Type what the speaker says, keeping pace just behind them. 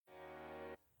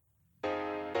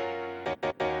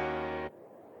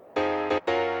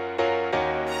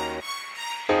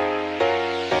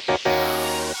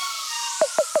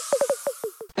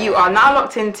You are now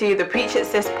locked into the Preach It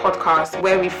Sis podcast,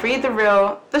 where we free the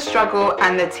real, the struggle,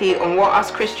 and the tea on what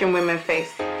us Christian women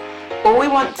face. All we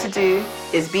want to do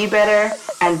is be better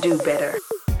and do better.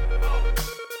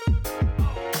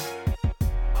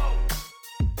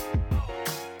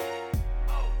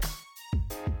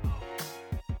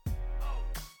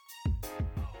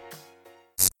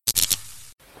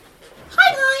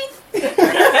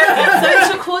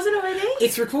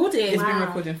 It's recorded. It's been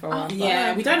recording for a while.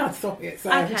 Yeah, we don't have to stop it. So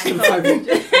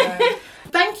Okay.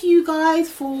 Thank you guys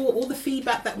for all the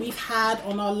feedback that we've had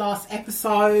on our last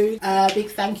episode. Big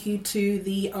thank you to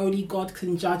the Only God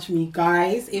Can Judge Me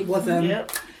guys. It was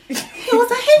it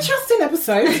was an interesting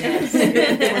episode.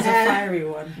 It was a fiery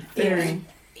one.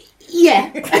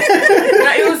 Yeah. No,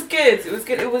 it was good.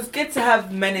 It was good to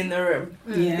have men in the room.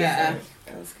 Yeah.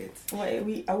 That was good.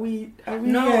 Wait, are we?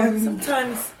 No,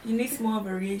 sometimes you need more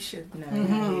variation.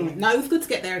 No, it was good to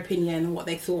get their opinion and what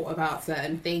they thought about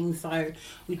certain things. So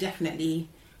we definitely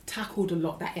tackled a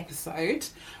lot that episode.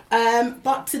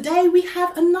 But today we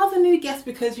have another new guest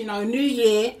because, you know, new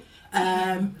year.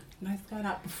 No, it's going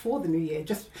out before the new year.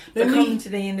 We're coming to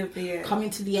the end of the year.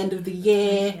 Coming to the end of the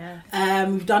year.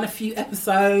 We've done a few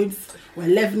episodes. We're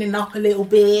leveling up a little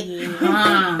bit.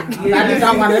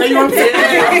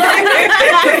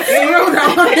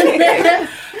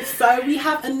 So we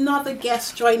have another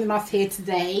guest joining us here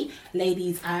today,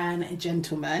 ladies and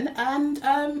gentlemen. And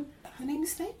her name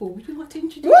is Sable. Would you like to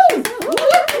introduce yourself?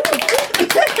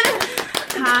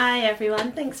 Hi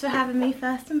everyone, thanks for having me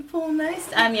first and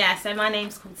foremost. So my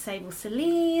name's called Sable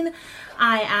Celine.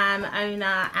 I am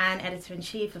owner and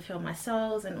editor-in-chief of Feel My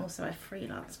Souls and also a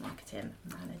freelance marketing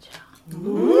manager.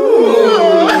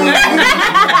 Ooh.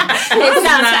 It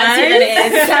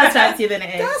sounds fancier than it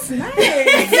is. That's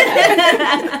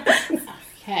nice.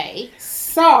 Okay,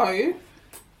 so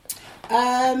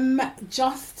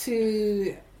just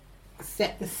to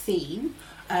set the scene,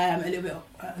 a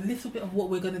little bit of what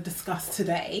we're going to discuss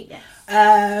today. Yes.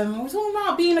 We're talking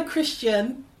about being a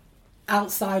Christian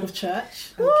outside of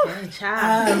church.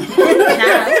 Okay.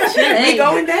 We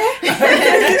going there?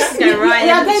 Go right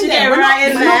in there.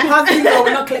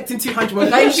 We're not collecting 200. We're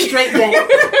going straight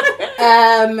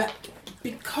there.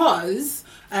 Because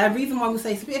reason why we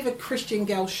say it's a bit of a Christian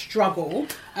girl struggle.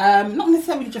 Not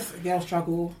necessarily just a girl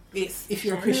struggle. It's if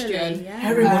you're a Christian. Yeah.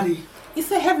 Everybody. It's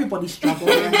a everybody struggle.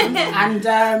 And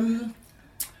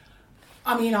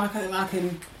I mean, I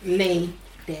can lay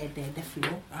the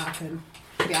floor. I can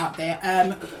put it out there.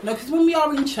 No, because when we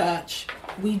are in church,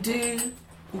 we do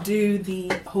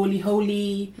the holy,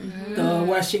 the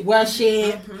worship.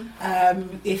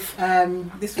 If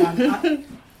this one.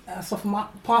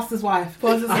 Pastor's wife.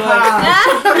 Sorry,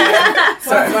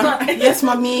 yes,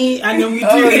 mummy. And then we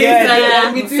do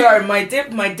this. Sorry, my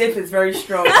dip is very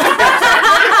strong.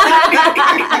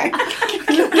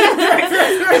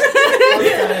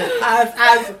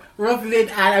 as Rosalind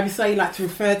and I'm sorry, like to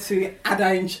refer to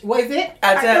Ada in what is it?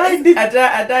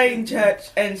 Ada in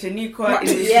church and Shaniqua in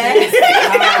the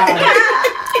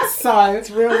So it's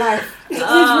real life. It is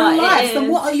real life. So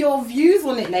what are your views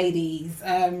on it, ladies?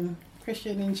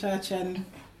 Christian in church and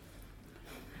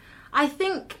I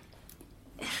think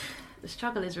the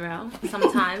struggle is real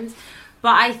sometimes,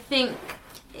 but I think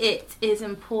it is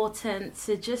important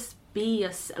to just be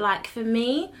like for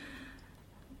me,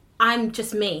 I'm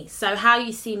just me. So how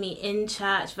you see me in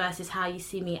church versus how you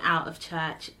see me out of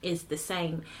church is the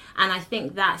same. And I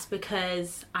think that's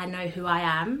because I know who I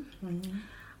am. Mm-hmm.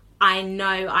 I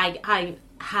know I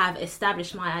have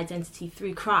established my identity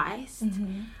through Christ.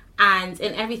 Mm-hmm. And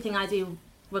in everything I do,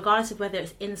 regardless of whether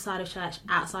it's inside of church,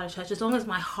 outside of church, as long as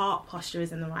my heart posture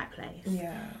is in the right place,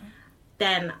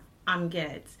 then I'm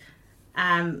good.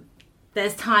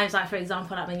 There's times, like for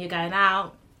example, like when you're going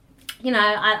out, you know,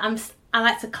 I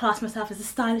like to class myself as a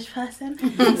stylish person.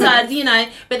 So, you know,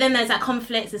 but then there's that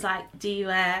conflict. It's like, do you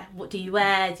wear? What do you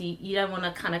wear? You don't want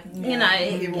to kind of, you know,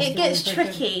 it gets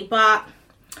tricky, but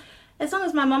as long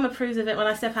as my mum approves of it when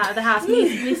I step out of the house,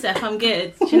 me Steph, I'm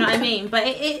good. Do you know what I mean? But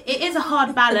it is a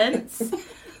hard balance.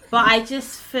 But I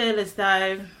just feel as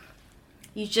though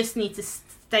you just need to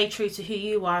stay true to who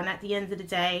you are. And at the end of the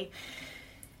day,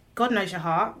 God knows your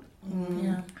heart.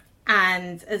 Yeah.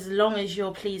 And as long as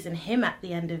you're pleasing him at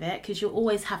the end of it, because you'll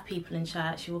always have people in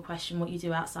church who will question what you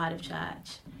do outside of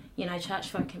church. You know, church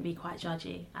folk can be quite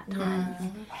judgy at times.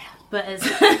 But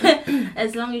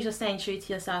as long as you're staying true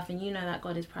to yourself and you know that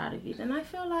God is proud of you, then I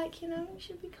feel like, you know, you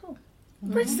should be cool.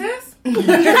 Princess?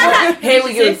 Here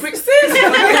we go, princess.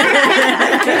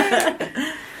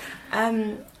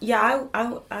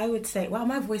 I would say, wow,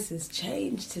 my voice has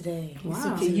changed today.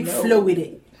 Wow. Okay, you flow with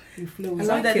it. You flew. I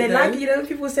love that. They like, you know,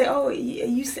 people say, "Oh, are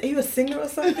you a singer or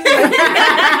something?"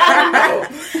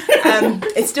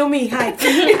 It's still me.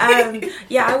 Hi.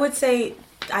 Yeah, I would say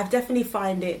I definitely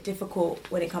find it difficult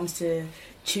when it comes to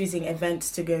choosing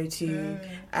events to go to,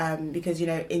 because, you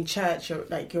know, in church, you're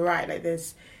right. Like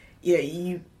there's, you know,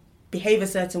 you behave a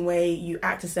certain way, you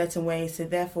act a certain way. So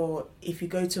therefore, if you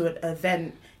go to an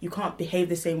event, you can't behave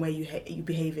the same way you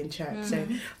behave in church. So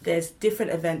there's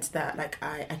different events that like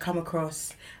I come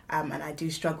across, and I do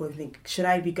struggle and think, should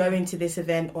I be going to this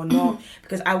event or not?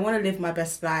 Because I want to live my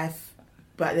best life,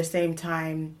 but at the same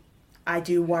time, I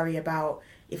do worry about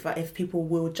if people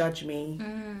will judge me,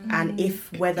 and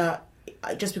whether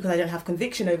just because I don't have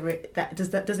conviction over it, that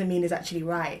doesn't mean it's actually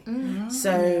right.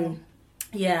 So.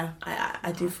 Yeah,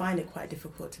 I do find it quite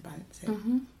difficult to balance it.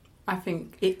 I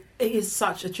think it is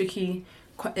such a tricky,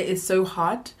 it is so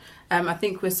hard. I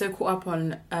think we're so caught up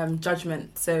on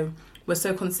judgment, so we're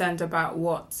so concerned about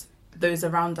what those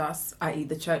around us, i.e.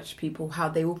 the church people, how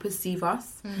they will perceive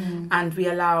us, and we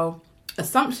allow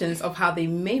assumptions of how they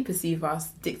may perceive us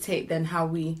dictate then how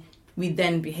we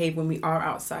then behave when we are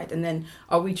outside, and then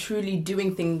are we truly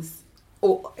doing things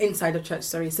or inside of church,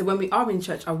 sorry. So when we are in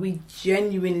church, are we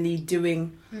genuinely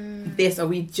doing this? Are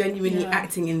we genuinely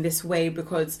acting in this way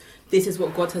because this is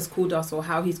what God has called us or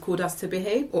how he's called us to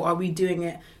behave? Or are we doing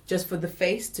it just for the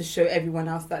face to show everyone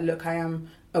else that, look, I am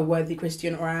a worthy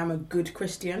Christian or I am a good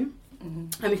Christian?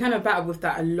 And we kind of battle with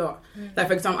that a lot. Like,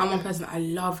 for example, I'm one person, I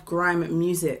love grime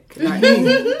music. Like,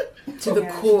 to the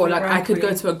core. Like, I could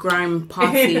go to a grime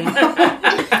party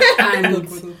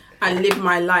and live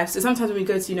my life. So sometimes when we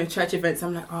go to, you know, church events,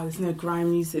 I'm like, oh, there's no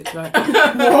grime music. Like, what?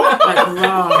 Like,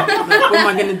 wow. Like, what am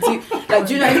I going to do? Like,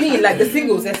 do you know what I mean? Like, the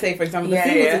singles, let's say, for example, the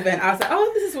singles event, I was like,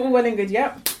 oh, this is all well and good.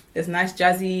 Yep. There's nice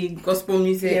jazzy gospel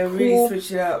music. Yeah, really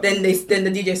switch it up. Then the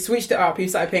DJ switched it up. He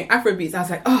started playing Afrobeats. I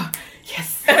was like, oh,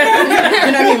 yes. You know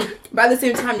what I mean? But at the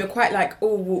same time, you're quite like,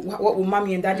 oh, what will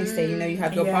mummy and daddy say? You know, you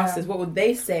have your pastors. What would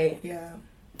they say? Yeah.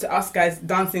 To us guys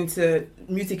dancing to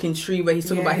Music in Tree where he's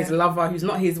talking about his lover who's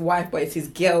not his wife but it's his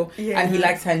girl, and he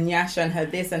likes her nyasha and her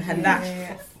this and her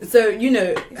that. So, you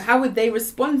know, how would they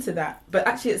respond to that? But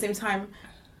actually at the same time,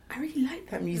 I really like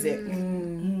that music.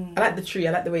 I like the tree,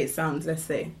 I like the way it sounds, let's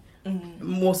say.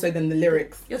 More so than the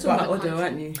lyrics. You're talking about Odo,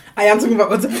 aren't you? I am talking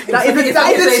about Odo. That is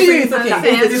the tune. That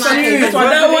is this one. Has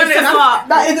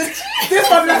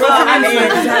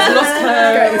lost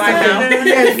her right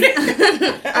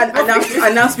now.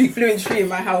 I now speak fluent Tree in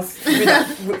my house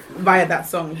via that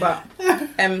song. But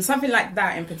something like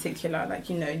that in particular,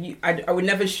 like, you know, I would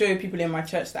never show people in my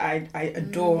church that I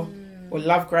adore or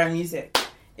love grime music.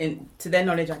 To their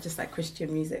knowledge, I just like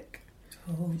Christian music.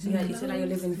 Oh, so you feel like you're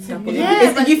living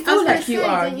you feel like you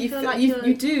are.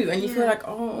 You do, and you feel like,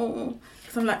 oh,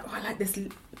 because I'm like, oh, I like this,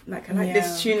 like I like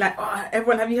this tune, like, oh,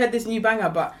 everyone, have you heard this new banger?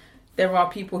 But there are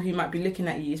people who might be looking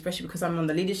at you, especially because I'm on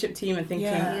the leadership team, and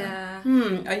thinking,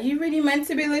 are you really meant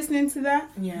to be listening to that?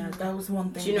 Yeah, that was one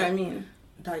thing. Do you know what I mean?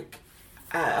 Like,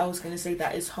 I was going to say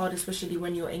that it's hard, especially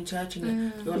when you're in church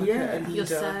and you're like a leader. You're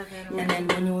serving. And then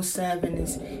when you're serving,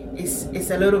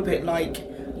 it's a little bit like,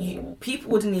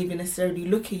 people wouldn't even necessarily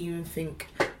look at you and think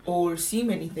or assume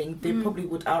anything. They probably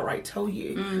would outright tell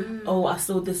you, oh, I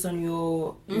saw this on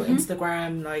your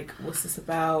Instagram, like, what's this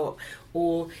about?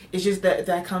 Or it's just that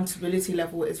the accountability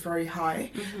level is very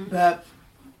high. But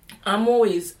I'm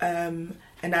always an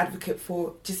advocate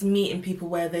for just meeting people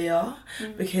where they are,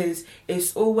 because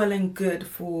it's all well and good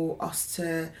for us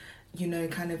to, you know,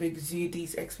 kind of exude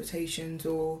these expectations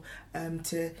or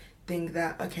to think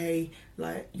that, okay,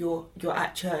 like you're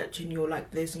at church and you're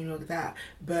like this and you're like that,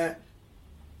 but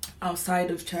outside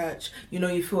of church, you know,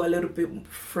 you feel a little bit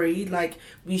free. Like,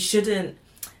 we shouldn't,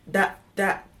 that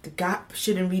the gap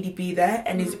shouldn't really be there,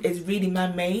 and it's really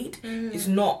man-made. It's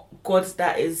not God's.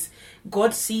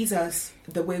 God sees us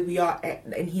the way we are,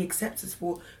 and he accepts us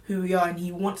for who we are, and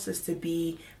he wants us to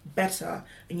be better,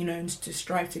 and, you know, and to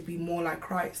strive to be more like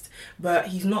Christ. But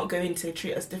he's not going to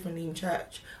treat us differently in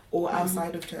church or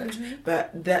outside of church.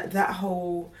 But that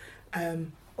whole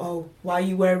oh, why are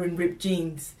you wearing ripped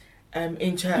jeans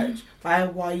in church? Why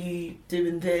are you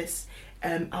doing this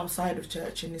outside of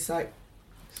church? And it's like,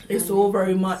 it's all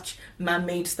very much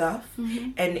man-made stuff,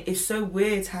 and it's so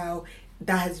weird how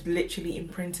that has literally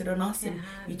imprinted on us, and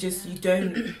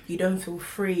you don't feel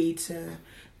free to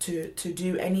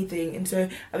do anything. And so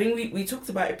I think we talked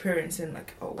about appearance in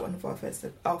like one of our first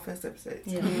episodes,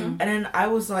 and then I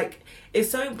was like, it's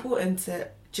so important to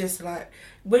just like,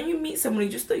 when you meet somebody,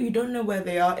 just that you don't know where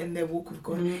they are in their walk with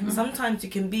God. Sometimes you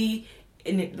can be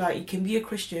in it, like you can be a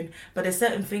Christian, but there's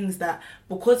certain things that,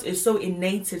 because it's so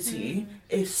innate to you,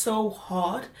 it's so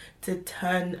hard to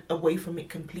turn away from it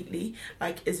completely.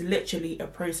 Like, it's literally a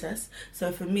process.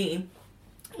 So for me,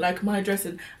 like my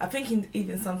dressing, I think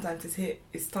even sometimes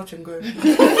it's touch and go. Same.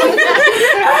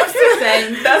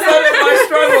 That's my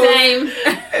struggle. Same.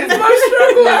 It's my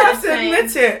struggle. I have to Same.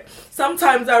 admit it.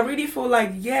 Sometimes I really feel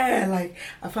like, like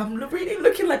if I'm really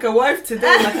looking like a wife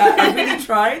today, like I really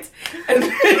tried, and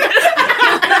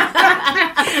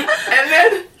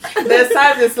then there's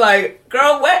times it's like,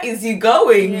 girl, where is you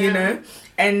going? You know,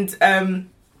 and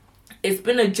it's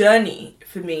been a journey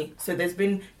for me. So there's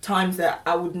been times that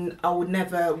I would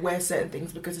never wear certain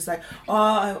things because it's like,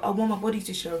 I want my body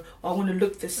to show, or I want to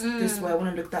look this way, I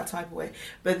want to look that type of way.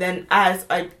 But then as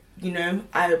I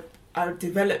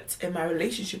developed in my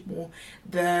relationship more,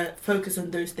 the focus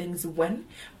on those things went.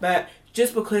 But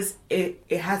just because it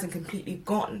hasn't completely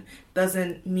gone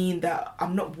doesn't mean that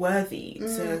I'm not worthy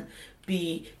to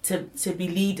be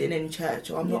leading in church,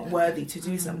 or I'm not worthy to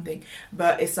do something.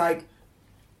 But it's like,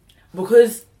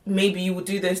 because maybe you would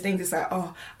do those things, it's like,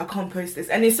 oh, I can't post this,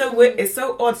 and it's so weird, it's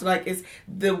so odd. Like, it's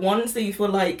the ones that you feel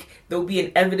like there'll be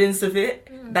an evidence of it,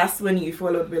 that's when you feel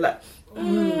a little bit like,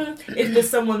 if there's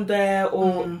someone there,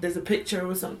 or there's a picture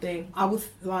or something. I was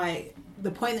like,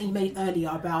 the point that you made earlier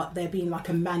about there being like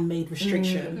a man-made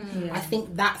restriction, I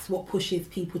think that's what pushes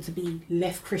people to be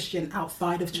less Christian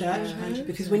outside of church,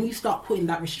 because when you start putting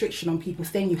that restriction on people,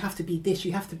 saying you have to be this,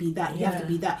 you have to be that, you have to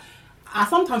be that, I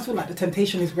sometimes feel like the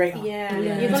temptation is greater. You're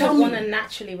going to want to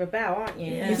naturally rebel, aren't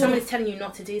you? If someone's telling you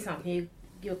not to do something,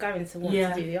 you're going to want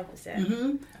to do the opposite.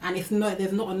 And there's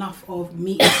not enough of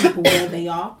meeting people where they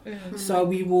are. So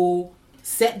we will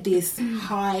set this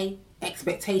high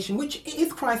expectation, which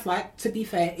is Christ-like, to be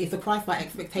fair, it's a Christ-like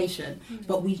expectation,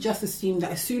 but we just assume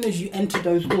that as soon as you enter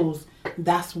those doors,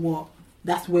 that's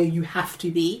where you have to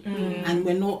be, and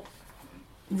we're not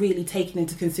really taking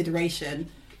into consideration,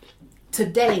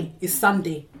 today is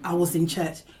Sunday, I was in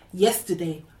church.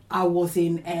 Yesterday, I was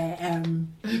in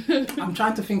I'm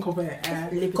trying to think of it.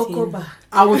 Cocoba.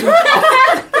 I was in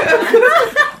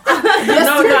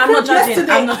No, I'm not judging.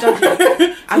 I'm not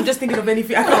judging. I'm just thinking of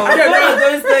anything. I don't know.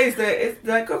 Those days that it's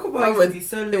like Cocoba was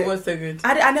so lit. It was so good.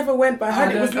 I never went, but I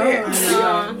heard it was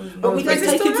lit. But we don't Is it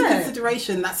take still into there?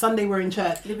 consideration that Sunday we're in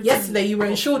church. Yesterday you were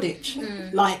in Shoreditch.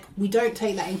 Like, we don't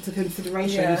take that into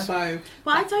consideration. Yeah. So,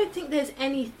 But I don't think there's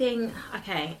anything.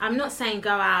 Okay, I'm not saying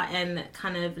go out and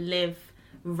kind of live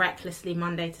recklessly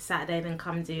Monday to Saturday, then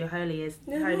come do holy is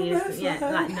no.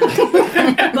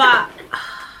 But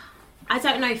I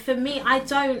don't know. For me,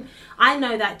 I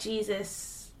know that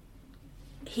Jesus,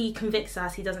 he convicts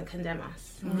us. He doesn't condemn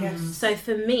us. Yes. So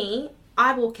for me,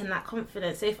 I walk in that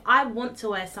confidence. So if I want to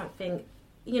wear something,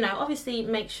 obviously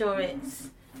make sure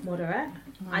it's moderate.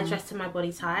 I dress to my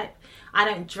body type. I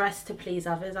don't dress to please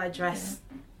others. I dress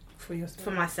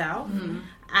for myself.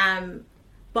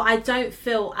 But I don't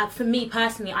feel, for me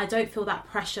personally, I don't feel that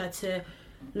pressure to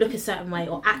look a certain way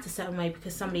or act a certain way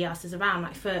because somebody else is around.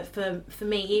 Like for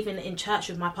me, even in church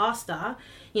with my pastor,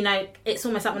 it's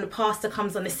almost like when the pastor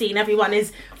comes on the scene, everyone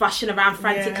is rushing around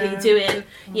frantically doing,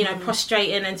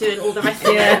 prostrating and doing all the rest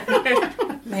of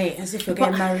it. Mate, as if you're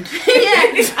getting married.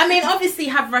 I mean, obviously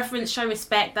have reverence, show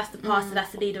respect. That's the pastor,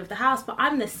 that's the leader of the house. But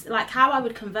I'm this, like, how I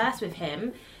would converse with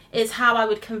him is how I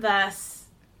would converse.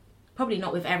 Probably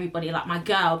not with everybody, like my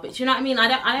girl, but you know what I mean?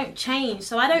 I don't change,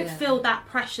 so I don't feel that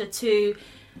pressure to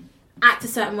act a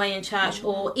certain way in church,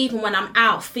 or even when I'm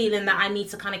out feeling that I need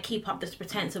to kind of keep up this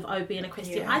pretense of being a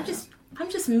Christian. I'm just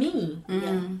me.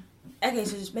 Okay,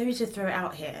 so maybe to throw it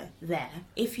out there,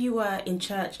 if you were in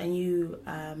church and you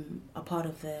are part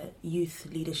of the youth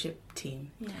leadership team,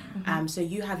 so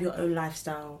you have your own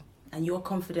lifestyle and you're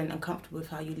confident and comfortable with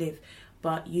how you live,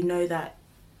 but you know that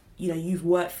you've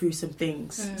worked through some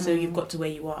things, so you've got to where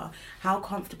you are. How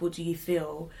comfortable do you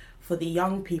feel for the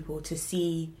young people to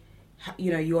see,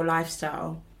 your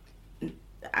lifestyle?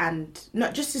 And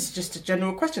not just as just a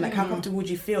general question, like how comfortable would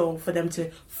you feel for them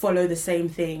to follow the same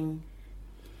thing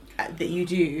that you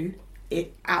do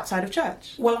outside of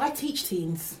church? well, I teach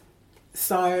teens,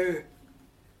 so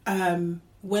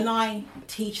when I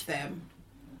teach them,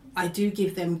 I do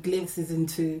give them glimpses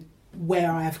into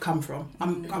where I have come from.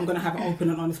 I'm going to have an open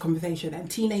and honest conversation. And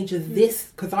teenagers,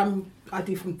 because I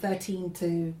do from 13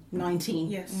 to 19.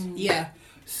 Yes. Yeah.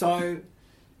 So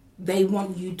they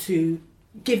want you to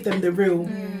give them the real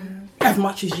as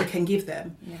much as you can give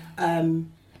them.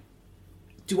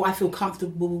 Do I feel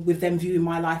comfortable with them viewing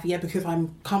my life? Yeah, because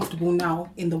I'm comfortable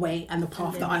now in the way and the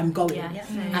path that I'm going.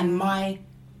 And my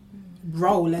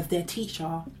role as their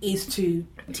teacher is to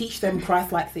teach them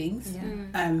Christ-like things,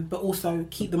 but also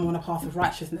keep them on a path of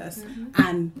righteousness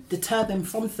and deter them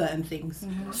from certain things.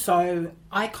 So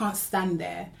I can't stand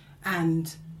there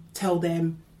and tell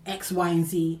them X, Y, and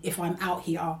Z if I'm out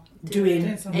here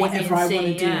doing whatever I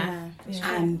want to do.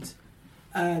 And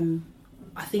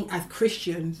I think as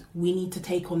Christians, we need to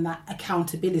take on that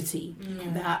accountability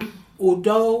that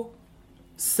although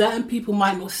certain people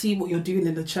might not see what you're doing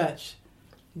in the church,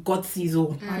 God sees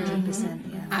all.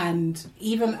 100%. And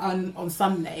even on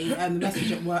Sunday, the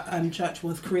message at work, church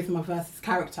was charisma versus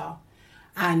character.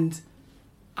 And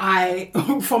I,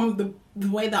 from the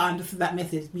way that I understood that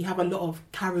message, we have a lot of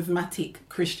charismatic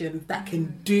Christians that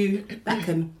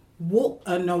can walk,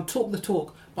 talk the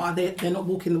talk, but they're not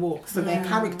walking the walk. So their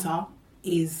character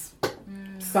is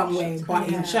somewhere, but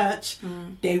in church,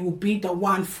 they will be the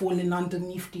one falling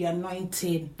underneath the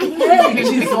anointing.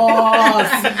 Jesus,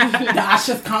 the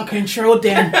ashes can't control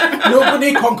them.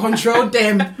 Nobody can control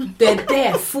them. They're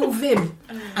there, full vim.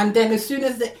 And then as soon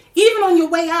as even on your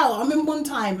way out, I remember one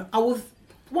time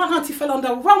one auntie fell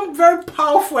under one very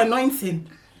powerful anointing,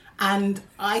 and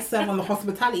I serve on the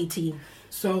hospitality team,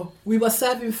 so we were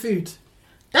serving food.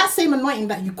 That same anointing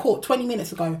that you caught 20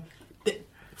 minutes ago,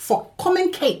 for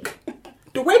common cake,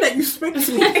 the way that you spoke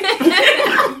to me,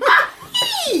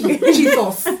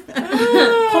 Jesus,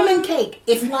 common cake.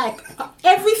 It's like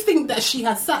everything that she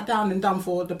has sat down and done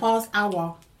for the past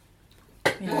hour,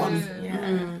 gone.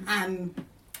 And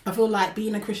I feel like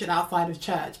being a Christian outside of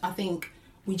church, I think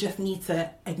we just need to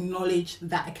acknowledge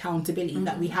that accountability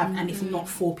that we have, and it's not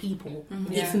for people.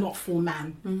 It's not for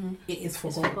man. It is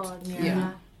for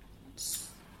God.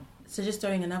 So just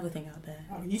throwing another thing out there.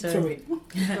 Oh, you throw it.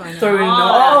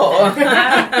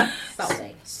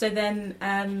 So then,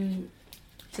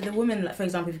 so the woman, like, for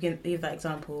example, if you can give that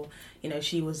example,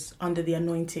 she was under the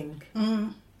anointing.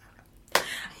 Do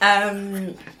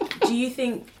you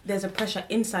think there's a pressure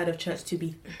inside of church to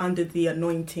be under the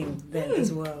anointing then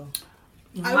as well?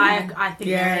 I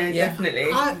think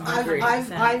definitely.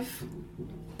 I've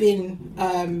been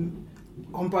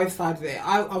on both sides of it.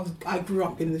 I grew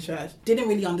up in the church, didn't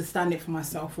really understand it for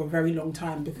myself for a very long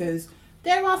time, because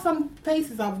there are some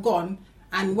places I've gone,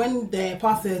 and when the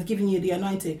pastor is giving you the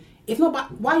anointing, it's not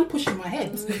about why are you pushing my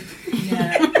head. So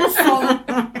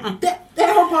there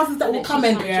are pastors that will come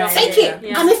and take it,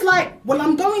 and it's like, well,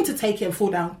 I'm going to take it and fall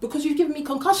down because you've given me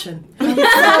concussion.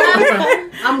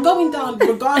 I'm going down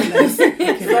regardless.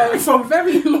 So for a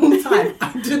very long time,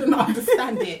 I didn't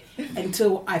understand it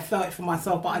until I felt it for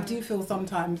myself. But I do feel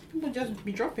sometimes people just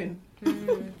be dropping. What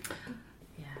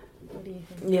do you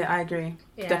think? Yeah, I agree.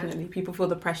 Definitely, people feel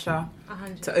the pressure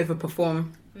 100. to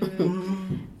overperform.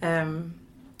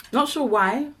 Not sure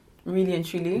why, really and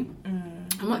truly.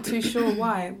 I'm not too sure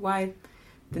why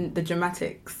the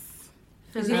dramatics.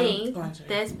 For me,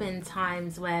 there's been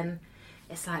times when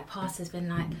it's like pastor's been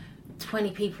like,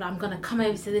 20 people, I'm going to come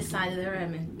over to this side of the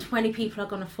room and 20 people are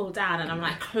going to fall down, and I'm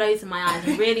like closing my eyes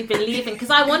and really believing,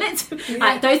 because I want it to,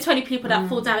 like, those 20 people that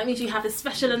fall down, it means you have a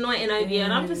special anointing over you,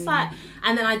 and I'm just like,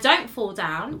 and then I don't fall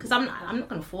down because I'm not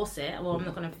going to force it, or I'm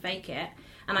not going to fake it,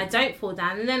 and I don't fall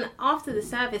down, and then after the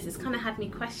service it's kind of had me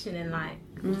questioning, like,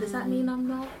 does that mean I'm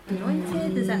not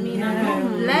anointed? Does that mean I'm not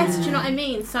blessed? Do you know what I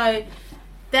mean? So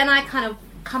then I kind of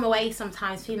come away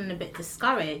sometimes feeling a bit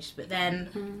discouraged, but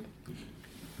then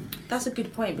that's a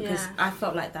good point, because I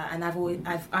felt like that, and I've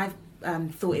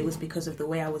thought it was because of the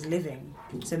way I was living.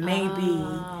 So maybe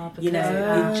in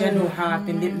general how I've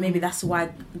been living, maybe that's why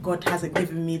God hasn't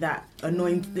given me that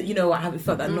anointing. I haven't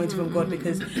felt that anointing from God,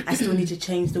 because I still need to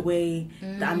change the way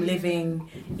that I'm living.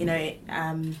 I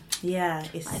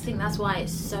think that's why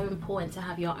it's so important to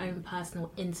have your own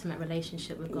personal, intimate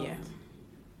relationship with God.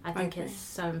 I think it's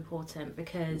so important,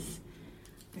 because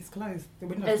it's closed.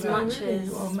 As much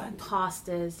as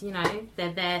pastors,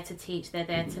 they're there to teach, they're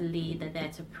there to lead, they're there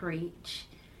to preach.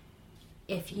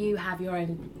 If you have your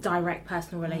own direct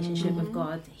personal relationship with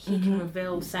God, He can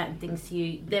reveal certain things to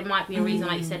you. There might be a reason,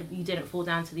 like you said, you didn't fall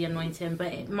down to the anointing, but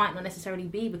it might not necessarily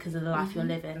be because of the life you're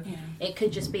living. It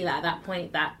could just be that at that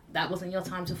point that wasn't your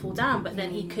time to fall down, but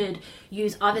then He could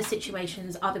use other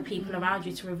situations, other people around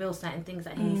you to reveal certain things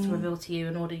that He needs to reveal to you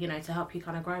in order, to help you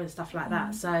kind of grow and stuff like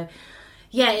that. So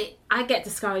I get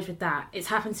discouraged with that. It's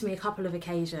happened to me a couple of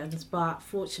occasions, but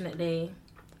fortunately,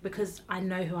 because I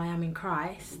know who I am in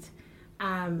Christ,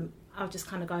 I'll just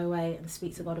kind of go away and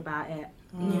speak to God about it.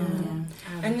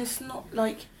 And it's not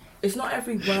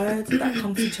every word that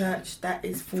comes to church that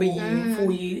is for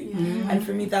you. And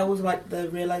for me, that was like the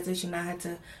realization I had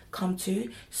to come to.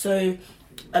 So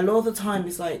a lot of the time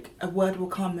it's like a word will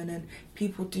come and then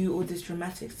people do all this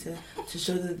dramatics to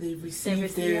show that they've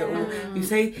received it. Yeah. Or you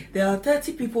say there are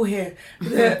 30 people here,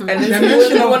 and then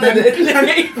one of the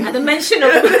At the mention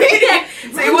of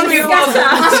so you want to be part of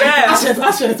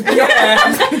Usher.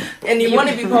 yeah, and you want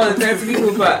to be part of the 30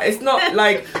 people, but it's not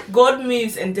like God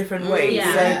moves in different ways.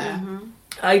 Yeah. So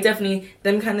I definitely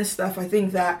them kind of stuff. I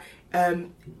think that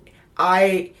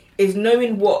is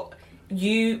knowing what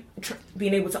you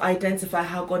being able to identify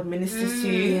how God ministers to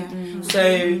you.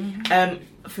 So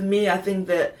for me, I think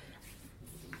that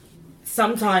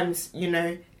sometimes, you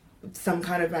know, some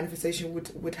kind of manifestation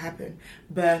would happen,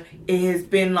 but it has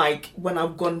been like when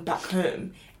I've gone back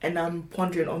home and I'm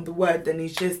pondering on the word, then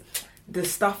it's just the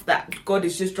stuff that God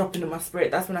is just dropping in my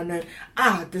spirit. That's when I know,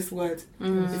 this word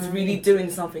is really doing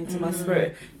something to my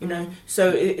spirit, you know. So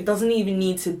it doesn't even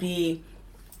need to be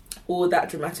all that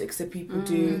dramatic that people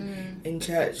do in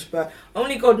church, but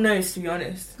only God knows, to be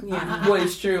honest, what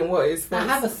is true and what is false. I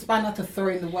have a spanner to throw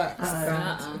in the works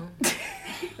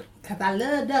because I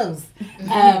love those.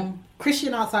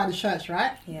 Christian outside the church,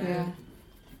 right? Yeah.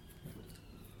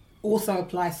 Also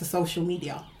applies to social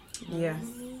media. Yes.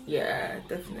 Yeah,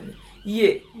 definitely.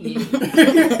 Yeah.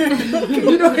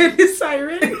 You don't hear this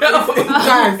siren?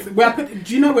 Guys,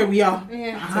 do you know where we are?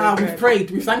 Yeah. We've prayed,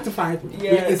 we've sanctified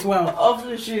as well.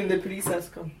 After shooting, the police has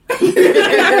come.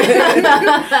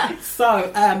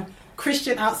 So,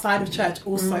 Christian outside of church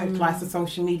also applies to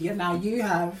social media. Now, you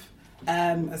have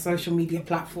a social media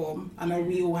platform. I know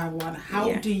we all have one.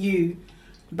 How do you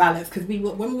balance? Because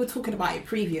when we were talking about it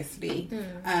previously,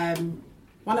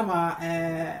 one of our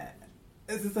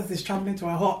this is traveling to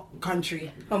a hot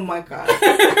country. Oh my god.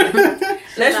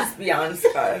 Let's just be honest,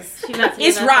 guys.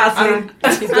 It's rising.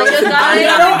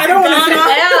 I don't want to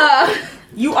say.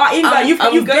 You are in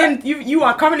Ghana. You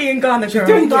are currently in Ghana. You're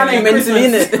doing Ghana in mentally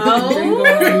in it. Mentally in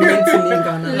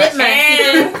Ghana.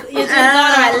 Litmus. You're doing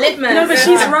Ghana at Litmus. No, but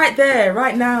she's right there,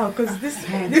 right now, because this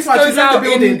goes out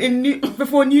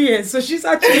before New Year's, so she's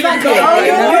actually You're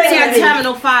already at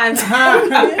Terminal 5.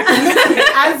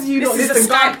 As you know, This is listen,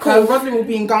 the Skype call. Rodney will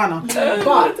be in Ghana.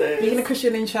 But being a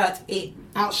Christian in church, it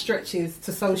outstretches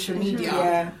to social media.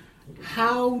 Yeah.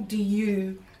 How do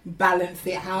you balance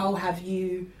it? How have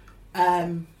you...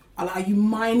 are you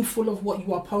mindful of what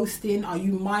you are posting? Are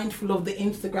you mindful of the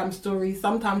Instagram stories?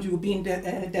 Sometimes you will be in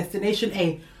destination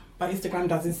A, but Instagram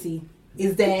doesn't see.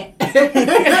 Is there?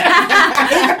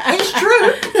 It's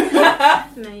true.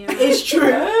 It's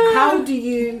true. How do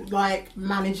you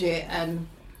manage it and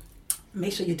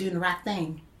make sure you're doing the right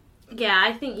thing? Yeah,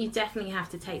 I think you definitely have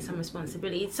to take some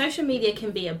responsibility. Social media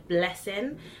can be a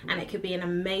blessing and it could be an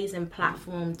amazing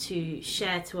platform to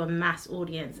share to a mass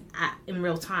audience in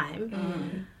real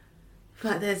time.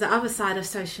 But there's the other side of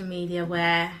social media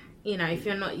where, you know, if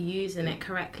you're not using it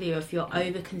correctly or if you're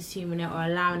over consuming it or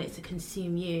allowing it to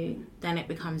consume you, then it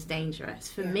becomes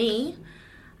dangerous. For me,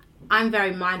 I'm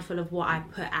very mindful of what I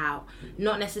put out,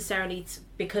 not necessarily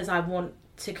because I want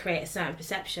to create a certain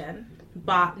perception,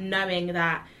 but knowing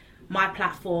that my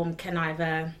platform can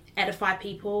either edify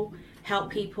people, help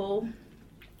people,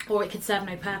 or it could serve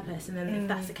no purpose. And then if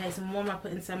that's the case, and why am I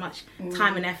putting so much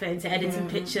time and effort into editing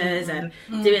pictures and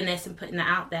doing this and putting that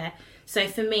out there? So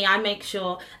for me, I make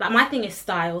sure, my thing is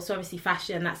style, so obviously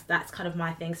fashion, that's kind of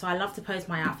my thing. So I love to post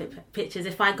my outfit pictures.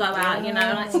 If I go out, you know,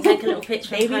 I like to take a little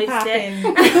picture and post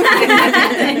it.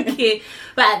 Thank you.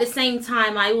 But at the same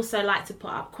time, I also like to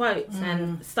put up quotes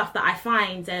and stuff that I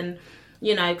find and,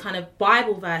 you know, kind of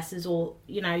Bible verses or,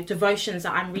 you know, devotions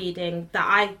that I'm reading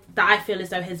that I feel as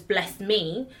though has blessed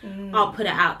me. I'll put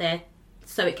it out there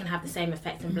so it can have the same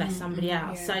effect and bless somebody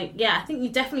else. So, yeah, I think you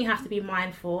definitely have to be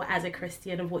mindful as a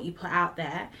Christian of what you put out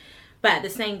there. But at the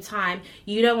same time,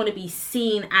 you don't want to be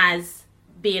seen as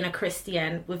being a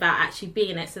Christian without actually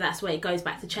being it. So that's where it goes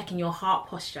back to checking your heart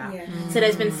posture. So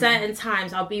there's been certain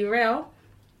times, I'll be real,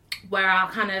 where I'll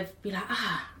kind of be like,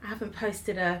 I haven't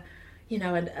posted a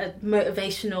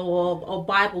motivational or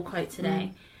Bible quote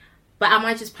today. But am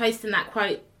I just posting that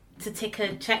quote to tick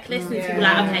a checklist and to be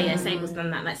like, okay, Sable's done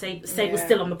that. Like, Sable's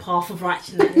still on the path of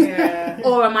righteousness.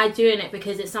 Or am I doing it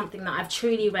because it's something that I've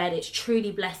truly read, it's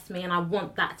truly blessed me, and I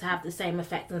want that to have the same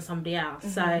effect on somebody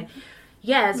else. So,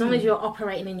 yeah, as long as you're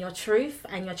operating in your truth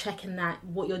and you're checking that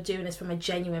what you're doing is from a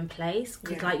genuine place,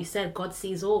 because like you said, God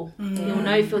sees all. You'll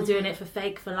know if you're doing it for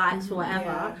fake, for likes, or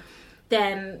whatever,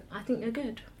 then I think you're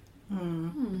good.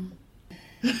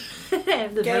 Because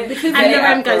and the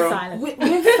room goes silent.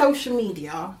 With social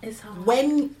media, It's hard.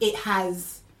 when it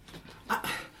has,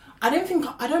 I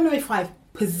don't know if I've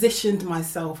positioned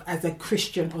myself as a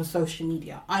Christian on social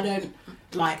media. I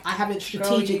haven't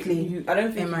strategically. I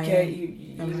don't think you care.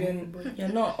 You're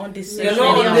not on this. You're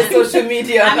not on this social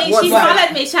media. I mean, she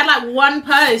followed me. She had like one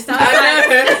post. I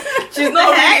was She's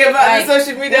not really about the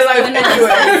social media life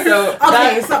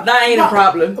anyway, so that ain't a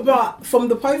problem. But from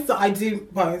the posts that I do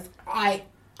post, I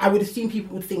would assume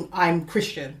people would think I'm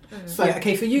Christian. So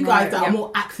for you guys that are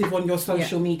more active on your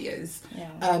social medias,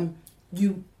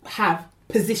 you have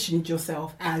positioned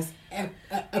yourself as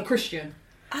a Christian.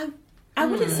 I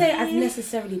wouldn't say I've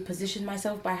necessarily positioned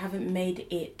myself, but I haven't made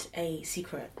it a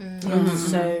secret.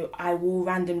 So I will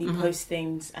randomly post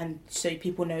things, and so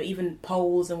people know, even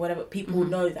polls and whatever, people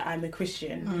know that I'm a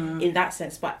Christian in that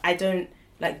sense. But I don't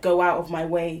like go out of my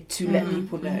way to let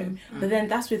people know. But then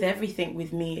that's with everything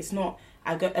with me. It's not.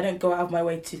 I don't go out of my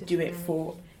way to do it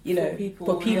for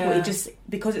people. Yeah. It just,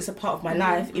 because it's a part of my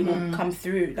life, it will come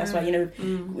through. That's why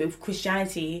with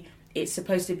Christianity, it's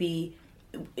supposed to be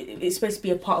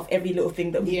a part of every little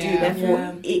thing that we do.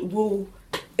 Therefore, it will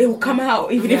come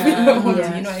out even if we don't want to.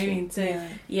 You know what I mean? So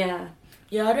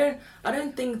I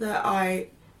don't think that I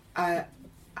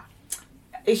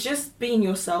it's just being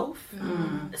yourself.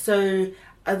 So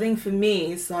I think for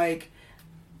me, it's like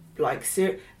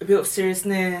a bit of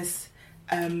seriousness.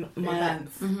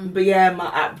 But yeah,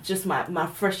 my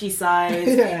freshy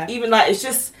side. Even like it's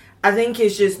just, I think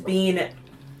it's just being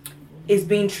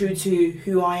true to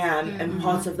who I am, and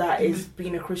part of that is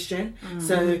being a Christian.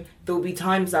 So there'll be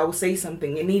times I will say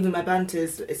something, and even my banter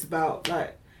is about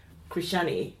like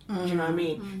Christianity. Do you know what I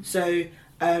mean? So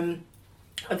I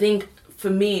think for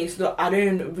me, it's not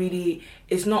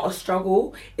a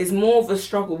struggle. It's more of a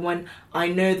struggle when I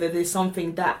know that there's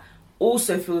something that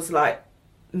also feels like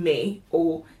me,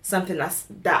 or something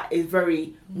that is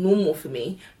very normal for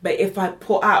me, but if I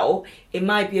put out, it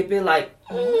might be a bit like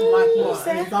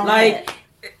like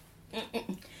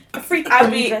a freak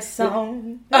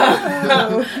song.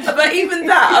 But even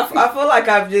that, I feel like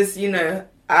I've just,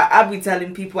 I'll be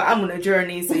telling people I'm on a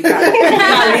journey, so you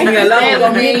can't leave me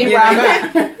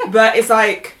alone. But it's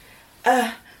like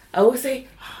I always say,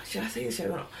 should I say this?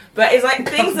 Should I not? But it's like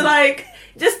things like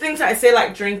just things I say,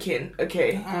 like drinking.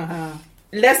 Okay.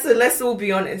 Let's all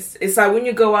be honest. It's like when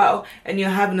you go out and you're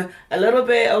having a little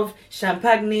bit of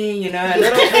champagne, a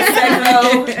little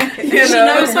prosecco. She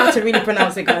knows how to really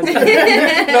pronounce it, guys. No,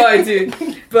 I do.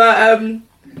 But and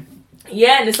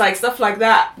it's like stuff like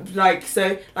that. Like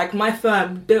so, like my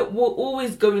firm, we're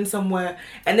always going somewhere,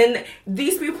 and then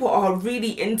these people are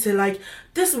really into like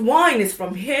this wine is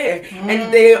from here,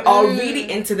 and they are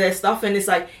really into their stuff, and it's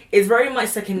like it's very much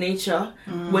second nature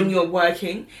when you're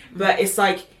working, but it's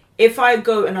like, if I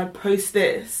go and I post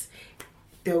this,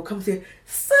 they'll come to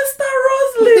Sister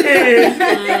Roslyn. Is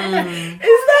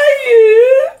that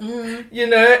you?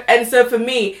 And so for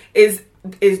me, is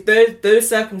those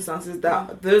circumstances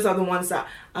those are the ones that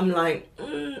I'm like,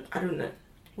 I don't know.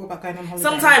 What about going on holiday?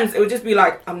 Sometimes it would just be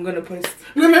like, I'm gonna post.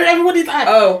 Remember, everybody's like,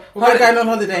 what about going on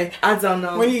holiday? I don't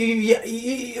know. When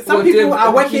some people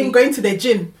are going to the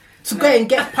gym to go and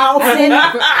get powerful. Every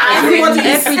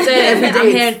day. I'm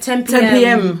here at 10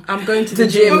 p.m. I'm going to the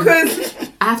gym. Because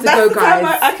I have to go,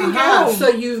 guys. I can go. So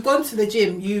you've gone to the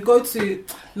gym. You go to,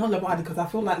 not Labadi, because I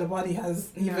feel like Labadi has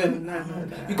even... No.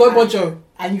 You go Bojo,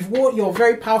 and you've worn your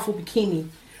very powerful bikini.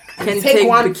 Can take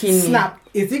one bikini. snap.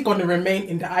 Is it going to remain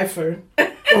in the iPhone?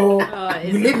 Or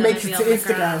will it make it to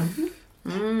Instagram?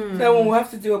 Then we'll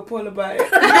have to do a poll about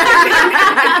it.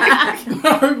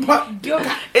 No, but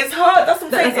it's hard. That's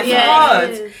what I'm saying. It's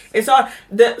hard. It's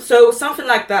hard. So something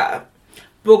like that,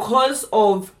 because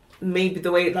of maybe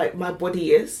the way like my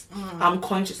body is, I'm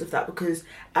conscious of that, because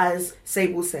as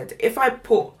Sable said, if I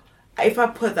put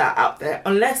that out there,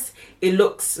 unless it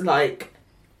looks like,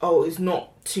 oh, it's not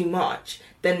too much,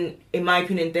 then in my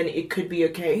opinion, then it could be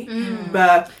okay.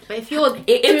 But if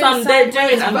I'm there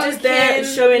doing, I'm just there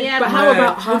showing. But how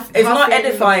about half? It's not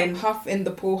edifying. Half in the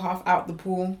pool, half out the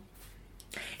pool.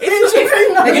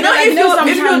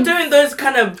 If you're doing those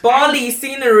kind of Bali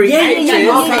scenery pictures,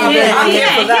 I'm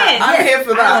here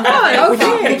for that.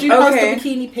 Okay. Would you post a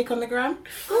bikini pic on the gram?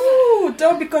 Oh,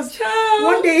 don't, because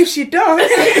one day if she does,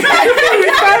 listen,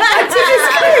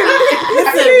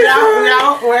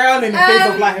 we're all in the phase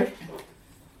of life.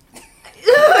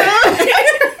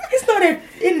 It's not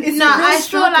it's no, a real I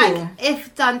struggle. feel like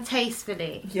if done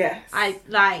tastefully, yes, I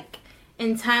like,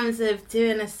 in terms of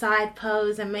doing a side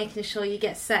pose and making sure you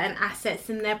get certain assets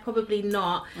in there, probably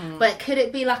not. But could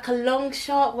it be like a long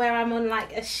shot where I'm on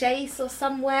like a chaise or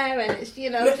somewhere and it's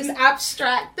just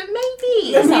abstract? Then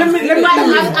maybe. Let me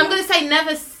I'm going to say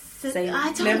never Saying,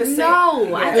 I don't never say- know.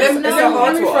 Yeah. I don't Let me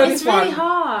know. throw this It's really one.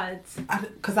 hard.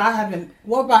 Because I haven't.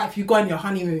 What about if you go on your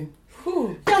honeymoon?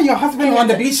 Whew. Yeah, your husband Kenya, on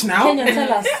the beach now.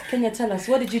 Kenya, tell us,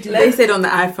 what did you do? They said on the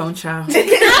iPhone, child.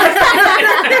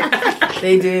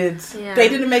 They did. Yeah. They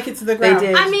didn't make it to the ground.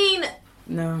 did. I mean,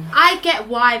 No. I get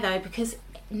why though, because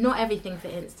not everything for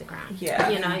Instagram. Yeah.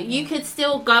 You know, you could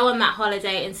still go on that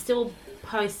holiday and still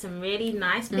post some really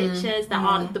nice pictures that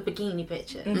aren't the bikini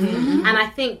pictures. And I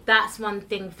think that's one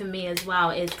thing for me as well,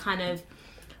 is kind of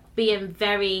being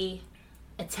very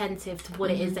attentive to what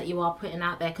it is that you are putting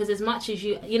out there. Because as much as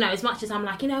as much as I'm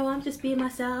like, I'm just being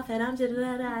myself and I'm just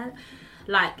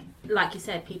like you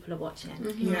said, people are watching.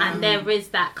 And there is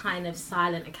that kind of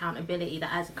silent accountability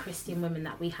that as a Christian woman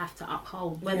that we have to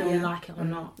uphold, whether we like it or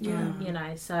not.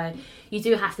 So you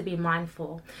do have to be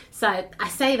mindful. So I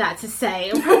say that to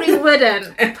say I probably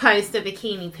wouldn't post a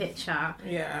bikini picture,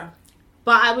 Yeah.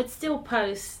 but I would still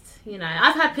post.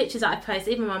 I've had pictures that I post.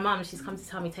 Even my mum, she's come to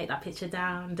tell me take that picture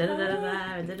down,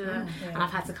 and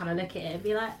I've had to kind of look at it and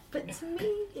be like, but to me,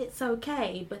 it's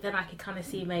okay. But then I could kind of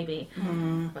see maybe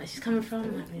where she's coming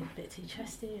from, like being a bit too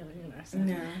chesty, or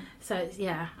So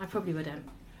yeah, I probably wouldn't.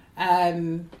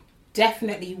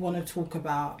 Definitely want to talk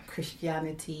about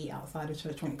Christianity outside of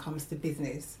church when it comes to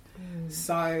business.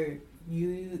 So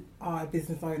you are a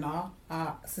business owner.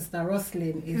 Sister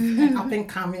Roslyn is an up and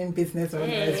coming business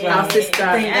owner as well. Our sister,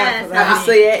 Yes.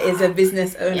 Absoya, is a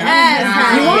business owner.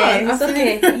 Yes. You are.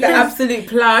 Okay. The absolute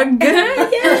plug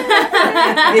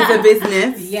is a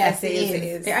business. Yes, it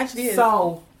is. It actually is.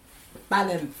 So,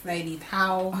 balance, ladies.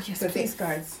 How Oh yes, does please, it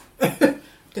guys.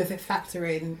 does it factor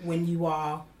in when you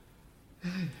are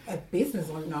a business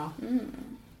owner?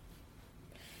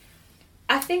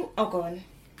 I think. Oh, go on.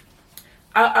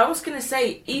 I was gonna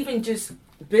say even just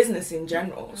business in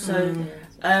general. So,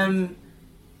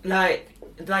 like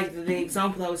the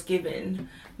example I was given,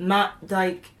 my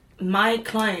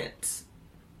clients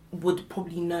would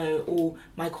probably know, or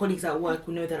my colleagues at work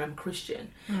will know that I'm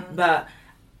Christian, but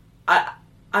I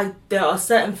there are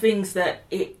certain things that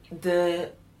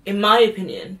in my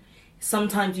opinion,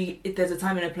 sometimes there's a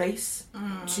time and a place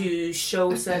to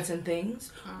show certain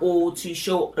things or to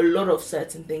show a lot of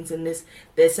certain things, and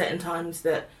there's certain times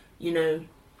that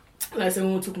like so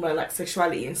when we're talking about like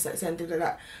sexuality and sex and things like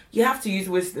that, you have to use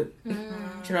wisdom. Do you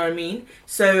know what I mean?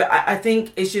 So I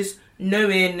think it's just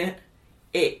knowing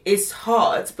it's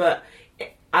hard, but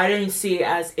I don't see it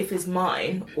as if it's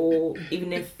mine, or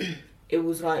even if it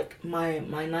was like my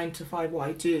 9 to 5 what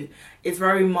I do. It's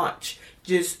very much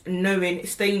just knowing,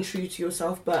 staying true to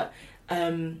yourself, but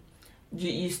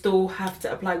you still have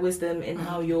to apply wisdom in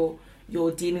how you're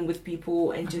dealing with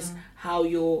people, and just how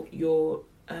you're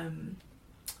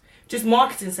just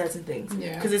marketing certain things.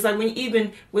 Because it's like when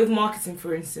even with marketing,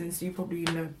 for instance, you probably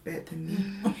know better than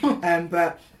me,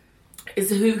 but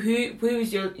it's who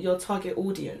is your target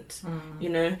audience,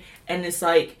 and it's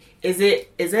like is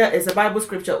a Bible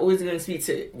scripture always going to speak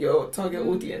to your target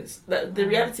audience? The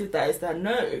reality of that is that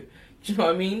no. Do you know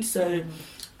what I mean? So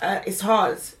it's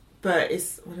hard, but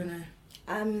it's, I don't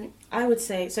know. I would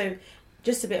say, so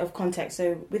just a bit of context.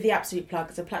 So with the Absolute Plug,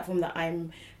 it's a platform that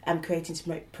I'm creating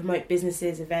to promote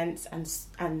businesses, events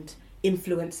and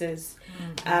influencers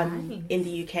in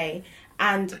the UK.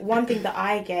 And one thing that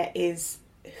I get is,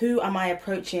 who am I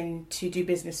approaching to do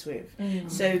business with?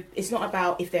 So it's not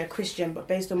about if they're Christian, but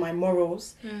based on my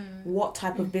morals, what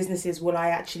type of businesses will I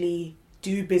actually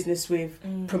do business with,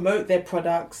 promote their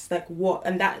products, like what,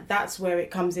 and that's where it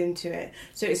comes into it.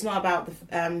 So it's not about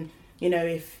the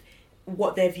if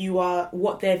what their view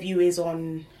is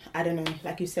on, I don't know,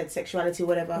 like you said, sexuality or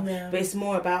whatever, but it's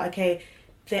more about, okay,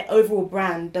 their overall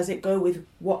brand, does it go with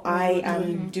what I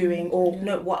am doing, or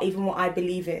what I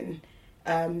believe in?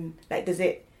 Like, does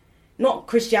it, not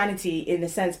Christianity in a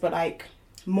sense, but like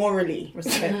morally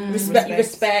respect and stuff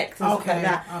like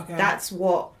that. Okay. That's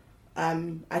what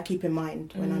I keep in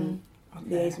mind when I'm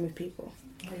liaising with people.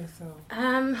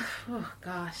 Oh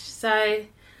gosh. So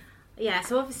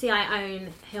obviously I own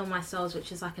Heal My Souls,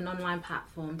 which is like an online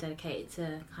platform dedicated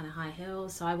to kind of high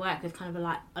heels. So I work with kind of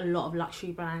a lot of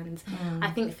luxury brands.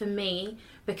 I think for me,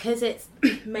 because it's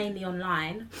mainly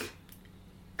online,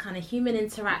 kind of human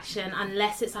interaction,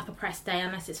 unless it's like a press day,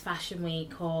 unless it's fashion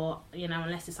week, or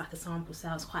unless it's like a sample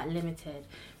sale, is quite limited,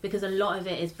 because a lot of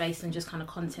it is based on just kind of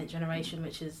content generation,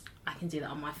 which is, I can do that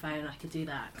on my phone, I could do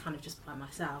that kind of just by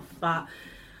myself. But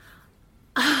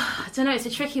I don't know, it's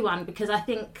a tricky one, because I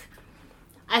think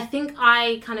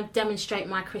I kind of demonstrate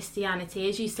my Christianity.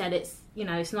 As you said, you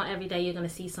know, it's not every day you're going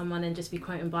to see someone and just be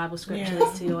quoting Bible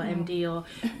scriptures to your MD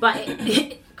but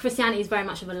Christianity is very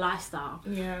much of a lifestyle.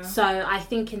 Yeah. So I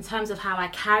think in terms of how I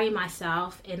carry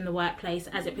myself in the workplace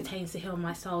as it pertains to Heal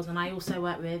My Souls, and I also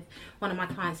work with, one of my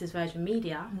clients is Virgin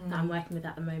Media that I'm working with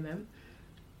at the moment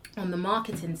on the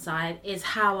marketing side, is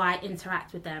how I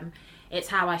interact with them. It's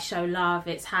how I show love.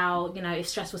 It's how, you know, if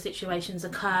stressful situations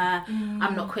occur,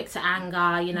 I'm not quick to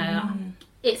anger, you know.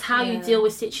 It's how you deal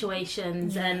with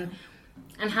situations and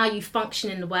how you function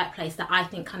in the workplace that I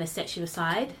think kind of sets you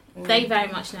aside. They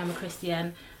very much know I'm a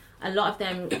Christian. A lot of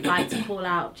them like to call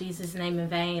out Jesus' name in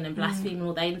vain and blaspheme and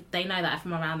all. They know that if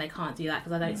I'm around, they can't do that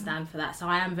because I don't stand for that. So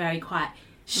I am very quite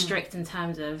strict in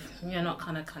terms of, you're not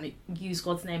kind of use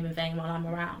God's name in vain while I'm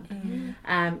around.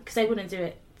 Because they wouldn't do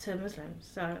it to Muslims.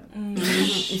 So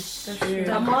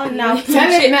come on now,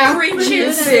 tell it now.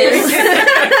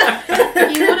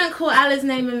 You wouldn't call Allah's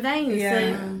name in vain.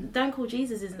 So don't call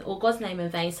Jesus or God's name in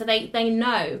vain. So they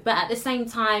know, but at the same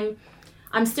time,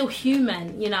 I'm still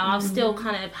human, you know. I'll still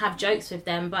kind of have jokes with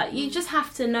them, but you just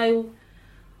have to know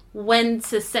when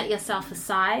to set yourself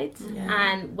aside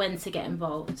and when to get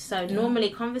involved. So normally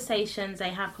they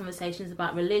have conversations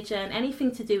about religion,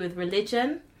 anything to do with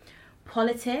religion,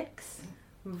 politics,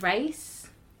 race.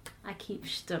 I keep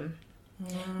them.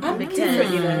 I'm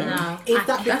different, you know. Is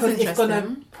that because it's going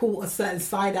to pull a certain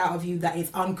side out of you that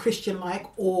is un-Christian-like,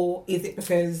 or is it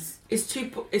because it's too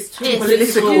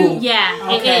political?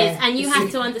 Yeah, it is. And you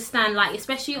have to understand, like,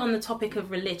 especially on the topic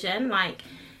of religion, like,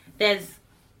 there's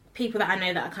people that I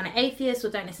know that are kind of atheists or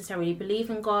don't necessarily believe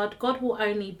in God. God will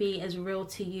only be as real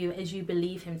to you as you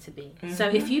believe him to be. So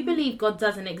if you believe God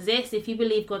doesn't exist, if you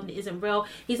believe God isn't real,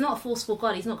 he's not a forceful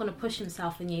God. He's not going to push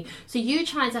himself on you. So you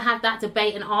trying to have that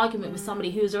debate and argument with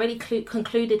somebody who's already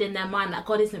concluded in their mind that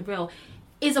God isn't real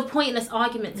is a pointless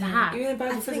argument to have. Even the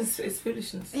Bible says it's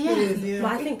foolishness.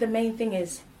 But I think the main thing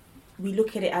is we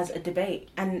look at it as a debate,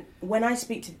 and when I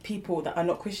speak to people that are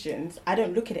not Christians, I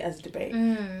don't look at it as a debate.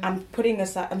 I'm putting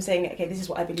aside, I'm saying, okay, this is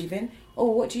what I believe in.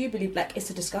 Oh, what do you believe? Like, it's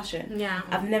a discussion.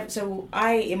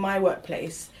 In my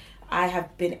workplace, I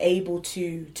have been able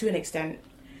to an extent,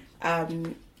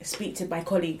 speak to my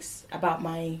colleagues about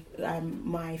my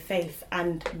my faith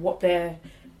and what their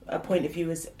point of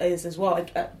view is as well,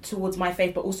 towards my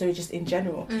faith, but also just in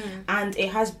general. And it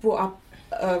has brought up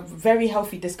very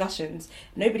healthy discussions.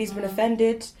 Nobody's been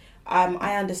offended.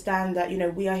 I understand that, you know,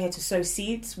 we are here to sow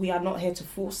seeds. We are not here to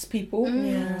force people.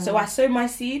 So I sow my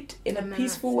seed in a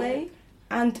peaceful way,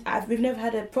 and we've never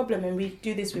had a problem. And we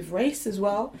do this with race as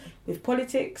well, with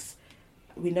politics.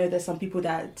 We know there's some people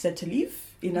that said to leave.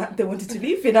 You know, they wanted to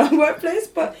leave in our workplace,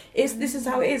 but this is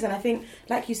how it is. And I think,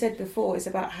 like you said before, it's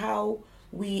about how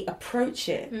we approach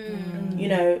it. You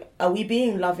know, are we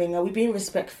being loving? Are we being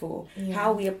respectful?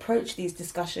 How we approach these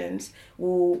discussions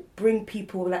will bring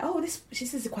people like, oh, this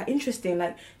is quite interesting.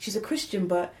 Like, she's a Christian,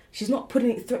 but she's not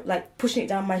putting it through, like pushing it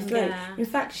down my throat. In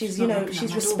fact, she's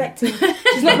she's respecting.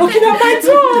 She's not knocking at my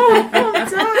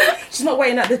door. She's not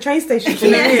waiting at the train station for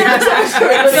me. She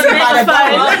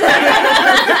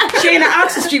ain't at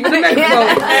Oxford Street with a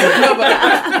megaphone. No,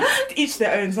 but each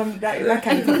their own. That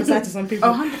kind of prophesy to some people.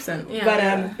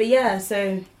 100%. But yeah,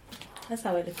 so that's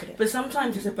how I look at it. But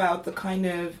sometimes it's about the kind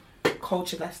of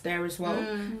culture that's there as well.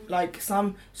 Like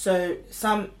some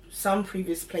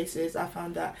previous places, I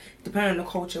found that depending on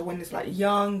the culture, when it's like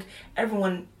young,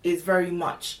 everyone is very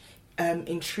much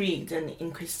intrigued and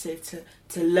inquisitive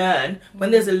to learn. When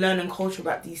there's a learning culture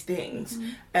about these things,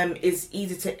 it's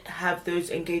easy to have those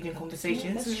engaging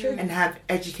conversations and have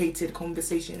educated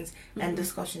conversations and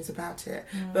discussions about it.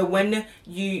 But when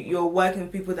you're working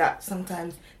with people that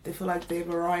sometimes they feel like they've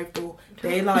arrived or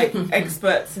they're like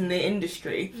experts in the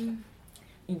industry,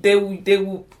 they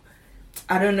will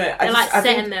I don't know. They're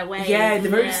set in their ways. Yeah,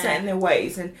 they're very set in their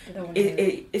ways, and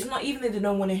it's not even that they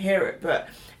don't want to hear it, but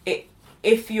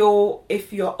if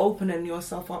you're opening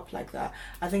yourself up like that,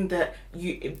 I think that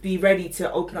you be ready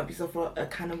to open up yourself for a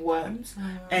can of worms,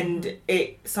 and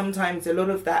it sometimes a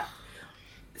lot of that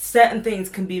certain things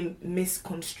can be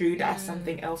misconstrued as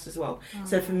something else as well.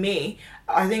 So for me,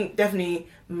 I think definitely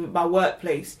my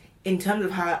workplace, in terms of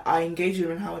how I engage with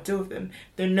them and how I deal with them,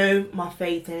 they know my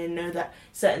faith and they know that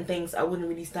certain things I wouldn't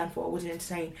really stand for, I wouldn't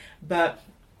entertain. But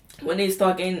when they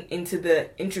start getting into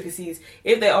the intricacies,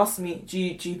 if they ask me, do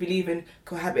you believe in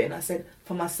cohabiting? I said,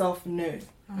 for myself, no.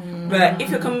 But if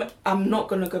you come, I'm not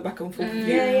gonna go back and forth with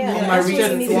you on my That's what you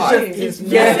reasons need to why. do. It is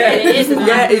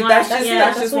That's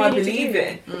just what my you need to belief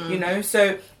in, you know.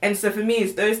 So for me,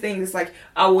 it's those things. It's like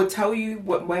I will tell you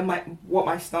what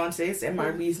my stance is and my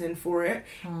reasoning for it,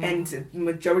 and the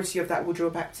majority of that will draw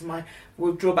back to my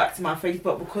faith.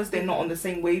 But because they're not on the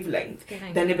same wavelength,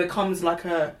 then it becomes like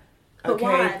a but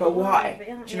why?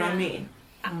 Do you know what I mean?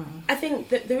 I think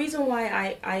that the reason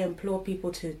why I implore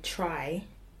people to try,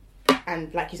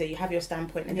 and like you say, you have your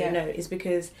standpoint and they know, is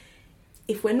because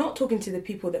if we're not talking to the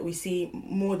people that we see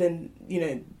more than,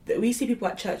 that we see people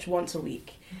at church once a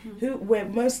week, where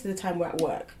most of the time we're at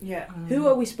work, who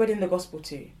are we spreading the gospel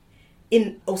to?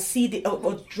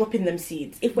 Or dropping them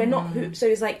seeds. If we're not, so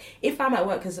it's like, if I'm at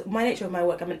work, because my nature of my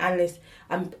work, I'm an analyst,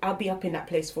 I'll be up in that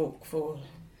place for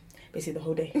basically the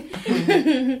whole day.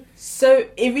 So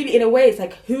it really, in a way, it's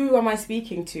like, who am I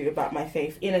speaking to about my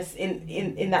faith in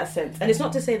that sense? And it's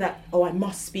not to say that, I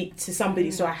must speak to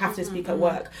somebody, so I have to speak at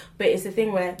work. But it's the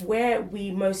thing where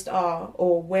we most are,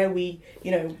 or where we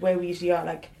usually are,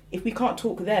 like, if we can't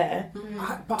talk there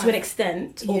to an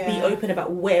extent, or be open about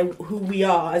who we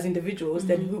are as individuals,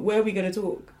 then where are we going to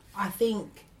talk? I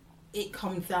think it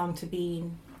comes down to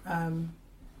being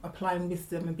applying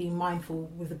wisdom and being mindful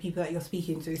with the people that you're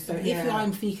speaking to. So if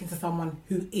I'm speaking to someone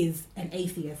who is an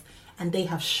atheist and they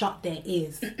have shut their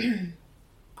ears,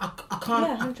 I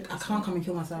can't come and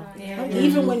kill myself.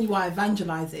 Even when you are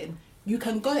evangelizing, you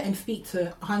can go and speak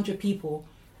to 100 people.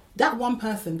 That one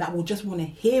person that will just want to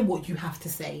hear what you have to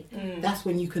say, that's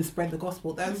when you can spread the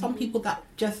gospel. There are some people that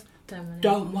just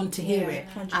don't want to hear it.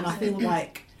 100%. And I feel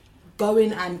like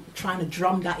going and trying to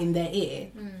drum that in their ear,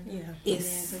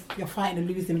 you're fighting a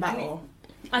losing battle.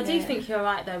 I do think you're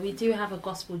right, though. We do have a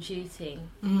gospel duty.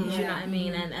 Do you know what I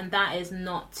mean? And that is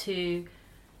not to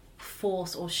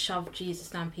force or shove Jesus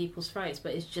down people's throats,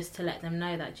 but it's just to let them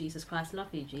know that Jesus Christ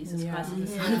loves you. Jesus Christ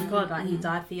is the Son of God. Like, he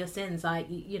died for your sins. Like,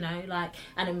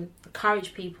 and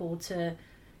encourage people to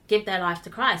give their life to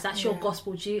Christ. That's your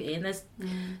gospel duty, and there's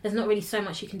not really so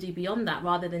much you can do beyond that,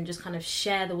 rather than just kind of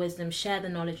share the wisdom, share the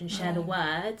knowledge, and share the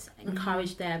words,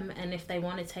 encourage them, and if they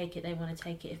want to take it, they want to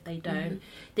take it. If they don't,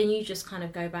 then you just kind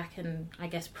of go back and, I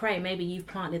guess, pray. Maybe you've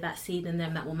planted that seed in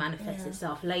them that will manifest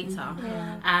itself later.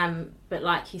 But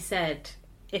like you said,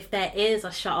 if their ears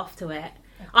are shut off to it,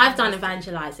 I've done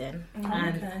evangelizing, and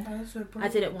I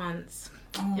did it once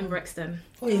in Brixton.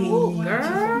 Girl,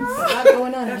 What's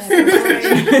going on? And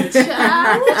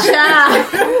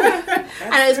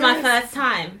it was my first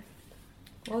time.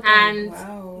 well done.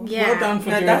 Well done for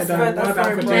doing that's it. fair, Well that's done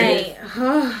fair for doing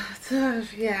it.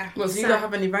 Yeah. Well, so you don't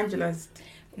have any evangelized?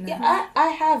 No. Yeah, I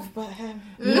have, but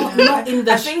Not in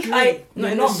the street. I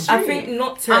think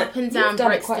not to Up and down You've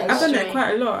done it Brixton quite a I've done it Street.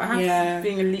 quite a lot. I have Yeah.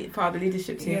 being part of the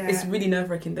leadership team. Yeah. It's really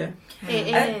nerve-wracking there.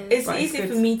 It And is. it's But it's easy good.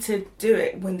 for me to do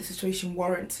it when the situation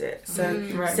warrants it. So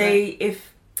Right, say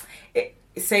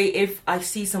if I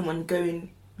see someone going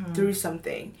through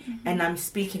something and I'm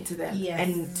speaking to them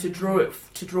and to draw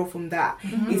from that,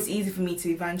 it's easy for me to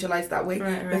evangelize that way.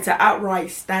 Right. But to outright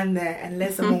stand there and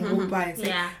let someone walk by and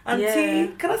say,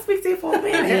 Auntie, can I speak to you for a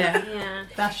minute? Yeah.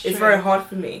 That's true. It's very hard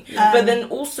for me. But then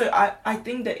also I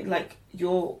think that, like,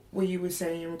 what you were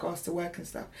saying in regards to work and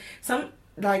stuff,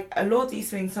 a lot of these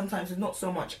things sometimes is not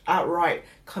so much outright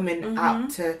coming out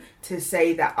to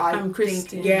say that I'm think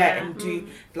Christian. and do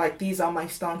like these are my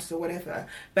stances or whatever,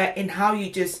 but in how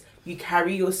you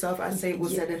carry yourself, as say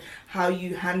was said, and how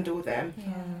you handle them,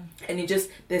 and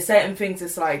there's certain things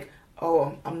it's like,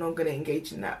 oh, I'm not going to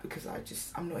engage in that because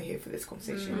I'm not here for this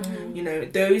conversation. You know,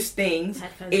 those things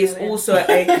Headphones is go in. also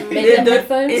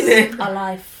are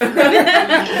life.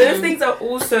 those things are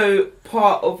also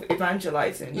part of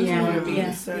evangelizing. You know what I mean?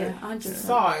 Yeah. So, Yeah, 100%.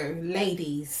 So,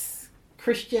 ladies,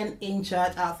 Christian in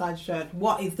church, outside church,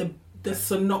 what is the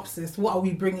synopsis? What are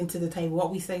we bringing to the table? What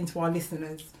are we saying to our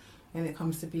listeners when it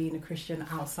comes to being a Christian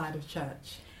outside of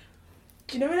church?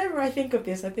 Do you know, whenever I think of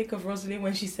this, I think of Rosalind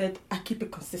when she said, I keep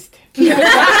it consistent. It's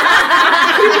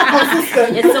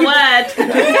a word. It's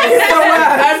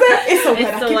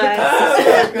a word.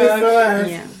 It's a word.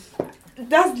 Yeah.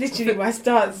 That's literally my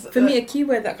stance. For me, a key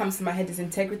word that comes to my head is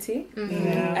integrity.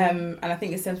 Yeah. And I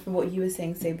think it stems from what you were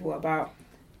saying, Sable, about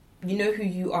you know who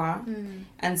you are,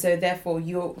 and so therefore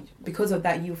because of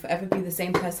that, you'll forever be the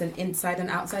same person inside and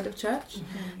outside of church.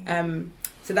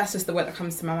 So that's just the word that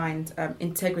comes to my mind.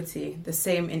 Integrity, the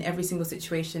same in every single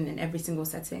situation, in every single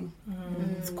setting.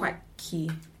 It's quite key.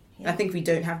 I think we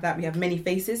don't have that. We have many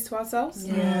faces to ourselves,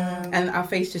 and our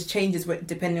face just changes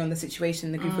depending on the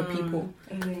situation, the group of people,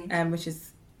 which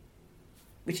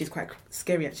is quite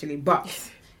scary actually. But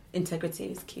integrity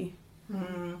is key.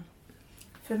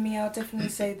 For me, I'll definitely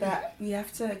say that we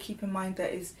have to keep in mind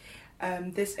that is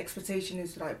this expectation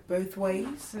is like both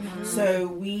ways. So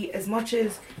we, as much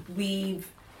as we've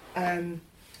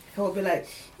felt be like,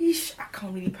 "Eesh, I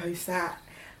can't really post that."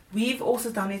 We've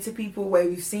also done it to people where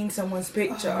we've seen someone's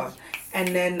picture,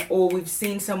 and then, or we've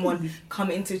seen someone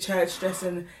come into church dressed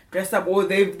up, or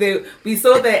we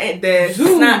saw their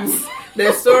snaps,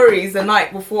 their stories the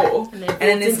night before, and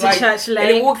then it's like church late.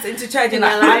 and it walks into church and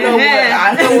like, I know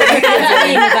what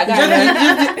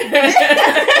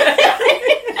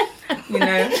you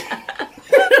know,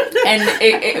 and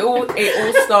it all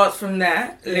starts from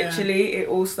there. Literally, it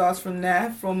all starts from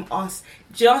there, from us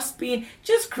just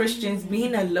Christians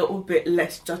being a little bit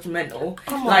less judgmental.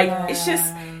 I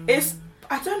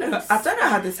don't know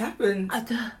how this happened.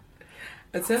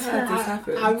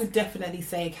 I would definitely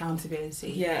say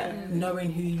accountability. Yeah.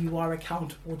 Knowing who you are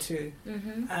accountable to.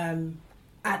 Mm-hmm.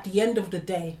 At the end of the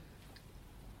day,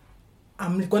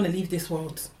 I'm going to leave this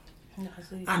world.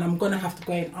 And I'm going to have to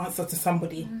go and answer to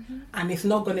somebody. And it's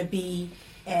not going to be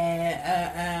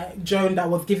Joan that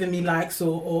was giving me likes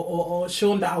or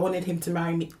Sean that I wanted him to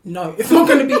marry me. No, it's not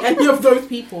going to be any of those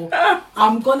people.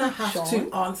 I'm going to have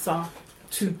to answer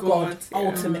to God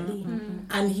ultimately.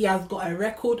 And he has got a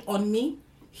record on me.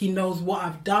 He knows what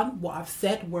I've done, what I've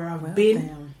said, where I've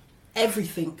been,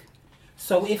 everything.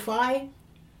 So if I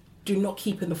do not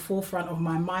keep in the forefront of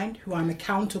my mind who I'm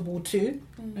accountable to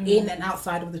in and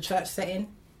outside of the church setting,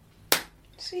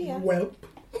 well,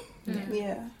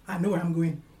 I know where I'm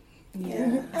going.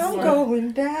 Yeah, I'm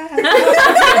going down.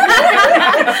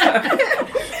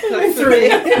 It's really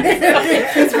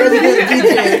good,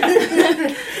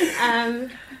 DJ.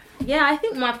 Yeah, I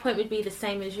think my point would be the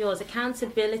same as yours.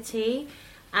 Accountability,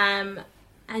 and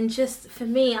just for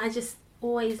me, I just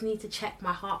always need to check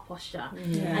my heart posture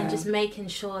and just making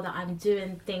sure that I'm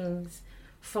doing things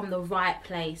from the right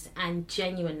place and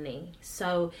genuinely.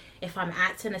 So if I'm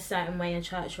acting a certain way in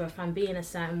church, or if I'm being a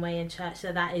certain way in church,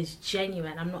 so that is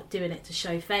genuine. I'm not doing it to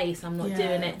show face. I'm not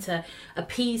doing it to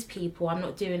appease people. I'm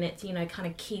not doing it to, kind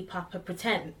of keep up a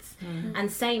pretense.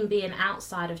 And same being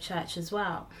outside of church as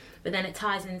well. But then it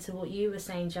ties into what you were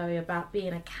saying, Joey, about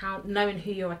being knowing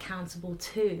who you're accountable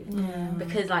to.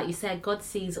 Because like you said, God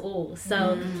sees all.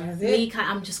 So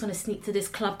I'm just going to sneak to this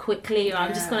club quickly, or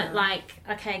I'm just going to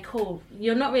okay, cool.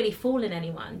 You're not really fooling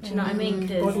anyone. Do you know what I mean?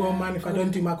 God won't mind if I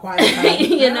don't do my quiet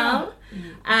time.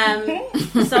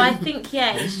 So I think,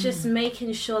 it's just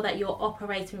making sure that you're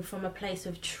operating from a place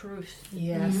of truth.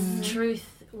 Yes.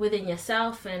 Truth within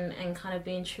yourself and kind of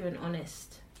being true and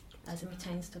honest as it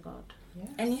pertains to God. Yeah.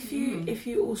 And if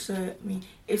you also,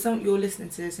 if you're listening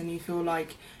to this and you feel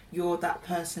like you're that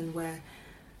person where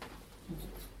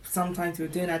sometimes you're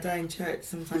doing Ada in church,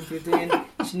 sometimes you're doing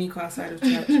Shaniqua outside of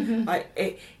church, like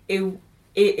it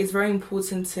is very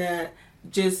important to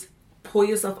just pull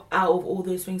yourself out of all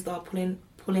those things that are pulling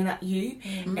at you,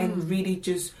 and really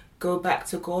just go back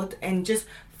to God and just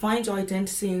find your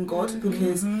identity in God,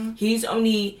 because He's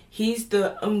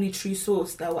the only true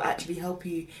source that will actually help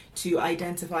you to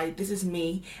identify this is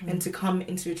me, and to come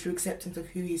into a true acceptance of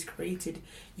who He's created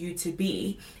you to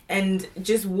be, and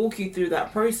just walk you through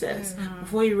that process.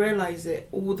 Before you realize it,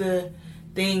 all the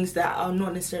things that are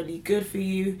not necessarily good for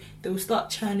you, they will start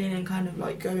churning and kind of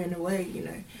like going away,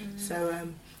 So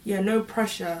no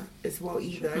pressure as well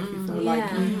either. If you feel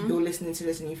like you're listening to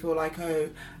this and you feel like,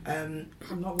 I'm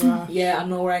not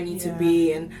where I need to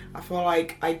be, and I feel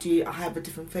like I have a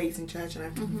different phase in church and I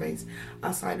have a different phase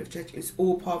outside of church. It's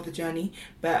all part of the journey,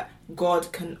 but God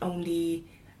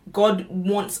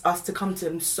wants us to come to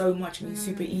Him so much, and He's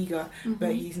super eager,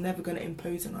 but He's never going to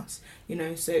impose on us,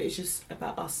 so it's just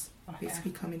about us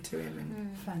basically coming to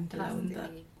Him and allowing that.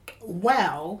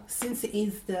 Well, since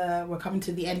we're coming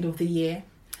to the end of the year,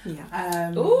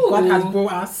 God has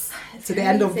brought us to the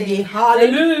end of the year.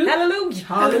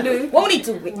 Hallelujah. Won't He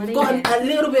do it? We've got a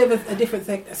little bit of a different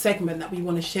segment that we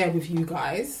want to share with you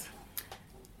guys.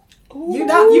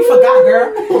 You forgot,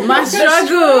 girl. My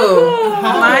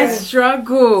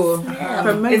struggle.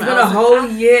 It's been a whole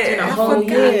year.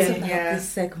 This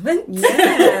segment.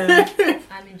 Yeah.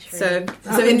 I'm intrigued.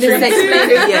 So in this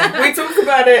segment, we talked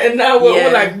about it, and now we're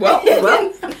all like, well.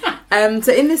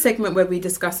 So in this segment where we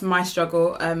discuss my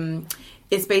struggle,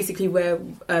 it's basically where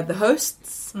the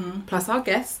hosts plus our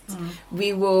guests,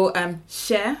 we will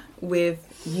share with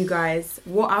you guys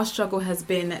what our struggle has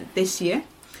been this year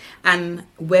and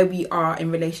where we are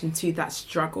in relation to that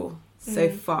struggle so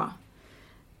far.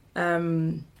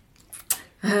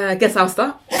 I guess I'll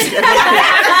start.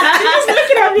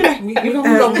 We're going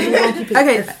to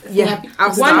Okay, yeah.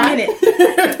 I'll 1 minute.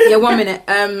 Yeah, 1 minute.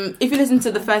 If you listen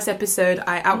to the first episode,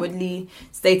 I outwardly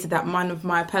stated that one of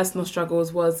my personal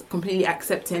struggles was completely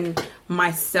accepting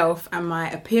myself and my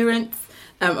appearance.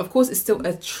 Of course, it's still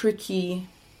a tricky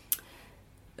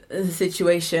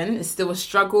situation. It's still a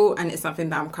struggle, and it's something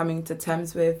that I'm coming to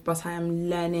terms with. But I am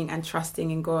learning and trusting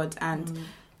in God and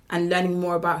learning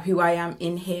more about who I am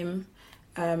in Him.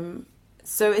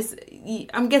 So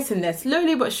I'm getting there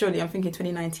slowly but surely. I'm thinking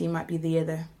 2019 might be the year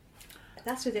there.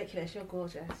 That's ridiculous. You're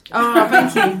gorgeous. Oh,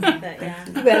 thank you. But, yeah.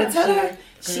 You better tell her.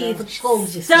 She's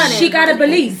gorgeous. Stunning. She gotta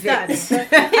believe it.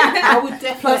 I would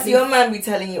definitely. Plus, your man be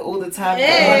telling you all the time.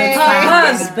 Hey. Her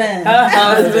husband.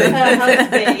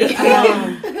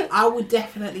 I would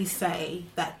definitely say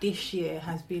that this year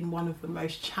has been one of the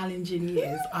most challenging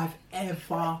years I've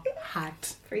ever had.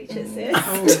 Preach it, sis.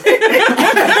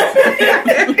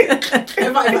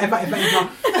 Ever.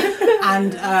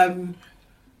 And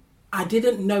I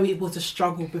didn't know it was a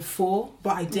struggle before,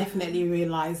 but I definitely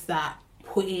realised that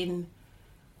putting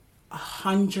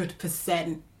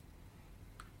 100%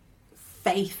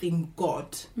 faith in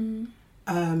God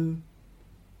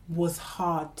was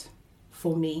hard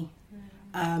for me.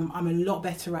 I'm a lot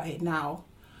better at it now.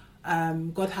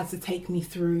 God had to take me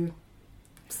through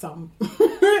some he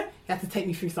had to take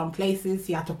me through some places.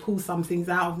 He had to pull some things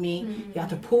out of me. He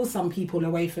had to pull some people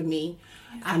away from me.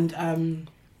 And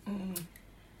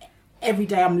every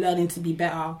day I'm learning to be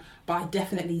better, but I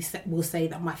definitely will say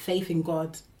that my faith in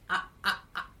God,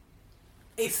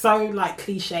 it's so like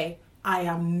cliche, I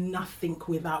am nothing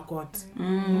without God.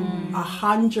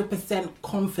 100%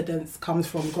 confidence comes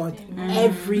from God.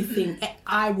 Everything,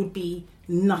 I would be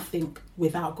nothing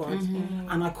without God.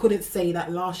 And I couldn't say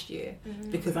that last year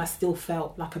because I still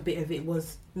felt like a bit of it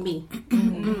was me.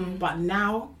 But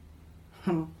now,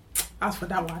 as for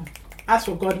that one, as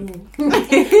for God,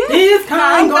 He's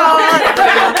kind God.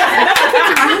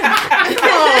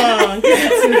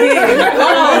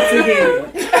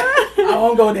 I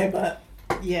won't go there, but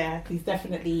yeah, He's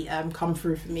definitely come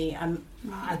through for me, and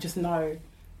I just know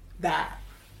that.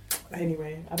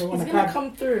 Anyway, I don't want to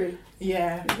come through.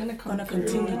 Yeah, He's gonna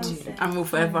continue to. I'm all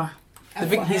forever.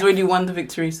 He's already won the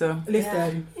victory, so.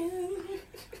 Listen.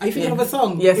 Are you thinking of a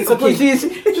song? Yes, it's okay. She's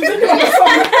thinking of a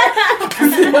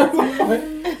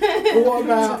song. What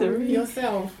about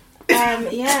yourself?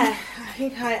 Yeah, I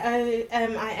think I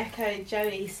echo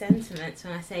Joey's sentiments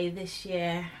when I say this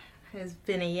year has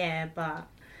been a year, but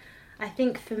I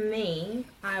think for me,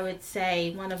 I would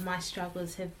say one of my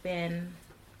struggles have been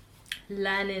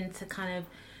learning to kind of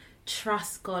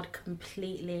trust God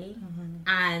completely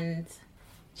and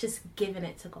just giving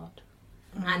it to God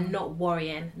and not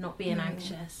worrying, not being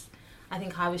anxious. I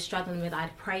think I was struggling with,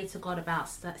 I'd pray to God about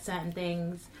certain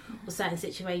things or certain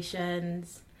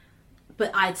situations, but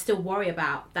I'd still worry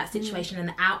about that situation and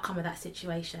the outcome of that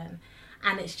situation.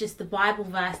 And it's just the Bible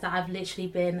verse that I've literally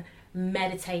been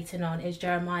meditating on is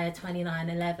Jeremiah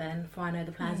 29:11. For I know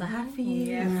the plans I have for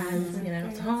you, plans,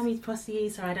 not to harm you, to prosper you.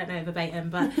 So I don't know verbatim,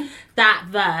 but that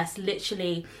verse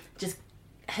literally just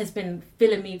has been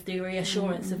filling me with the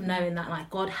reassurance of knowing that like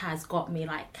God has got me.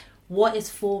 Like what is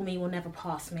for me will never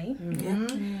pass me,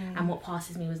 and what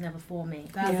passes me was never for me.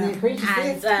 And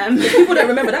People don't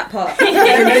remember that part.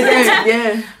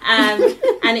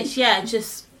 And it's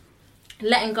just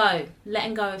letting go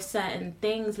of certain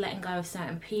things, letting go of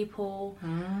certain people,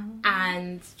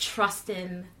 and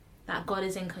trusting that God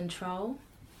is in control,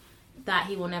 that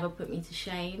He will never put me to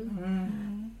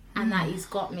shame, and that He's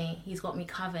got me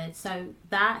covered. So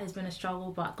that has been a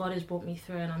struggle, but God has brought me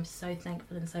through, and I'm so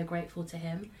thankful and so grateful to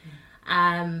Him.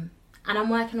 And I'm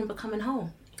working on becoming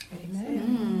whole.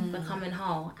 Amen. Becoming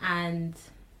whole and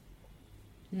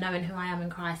knowing who I am in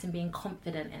Christ and being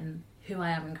confident in who I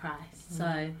am in Christ.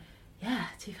 So yeah,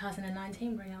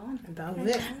 2019, bring it on. That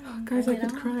was it. Oh, guys, I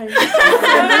could cry.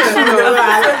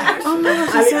 Oh my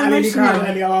gosh, it's so emotional.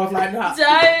 I was like that.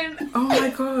 Don't. Oh my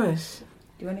gosh. Do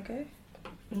you want to go?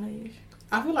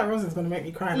 I feel like Rosan's going to make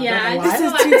me cry. Yeah, I don't know this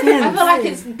why. is too tense. I feel like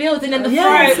it's building in the throat.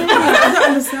 I don't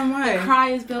understand why. The cry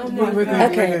is building in the We're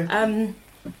throat. good. Okay.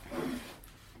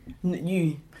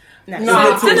 You. No, I'm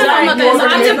not doing that.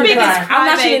 I'm the biggest I'm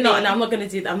actually crybaby. not. No, I'm not going to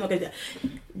do that. I'm not going to do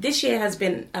that. This year has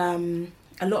been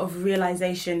a lot of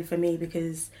realization for me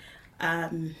because I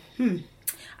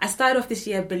started off this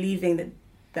year believing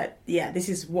that this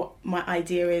is what my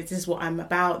idea is, this is what I'm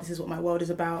about, this is what my world is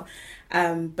about.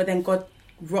 But then God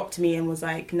rocked me and was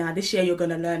like, nah, this year you're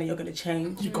going to learn and you're going to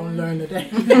change. You're going to learn today.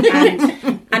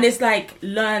 and it's like,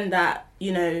 learn that,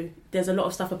 there's a lot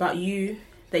of stuff about you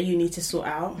that you need to sort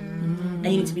out, and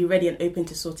you need to be ready and open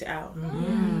to sort it out.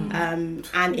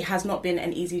 And it has not been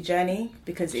an easy journey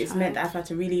because it's meant that I've had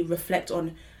to really reflect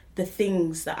on the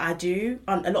things that I do,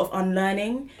 a lot of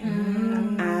unlearning.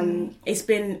 It's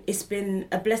been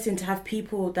a blessing to have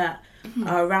people that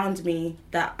are around me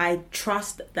that I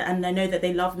trust and I know that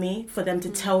they love me, for them to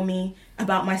tell me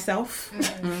about myself.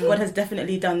 God has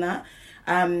definitely done that.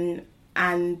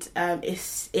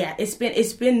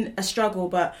 It's been a struggle,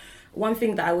 but one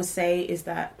thing that I would say is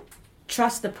that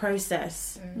trust the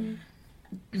process.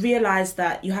 Realize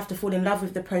that you have to fall in love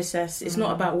with the process. It's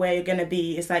not about where you're going to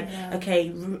be. It's like,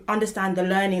 okay, understand the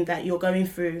learning that you're going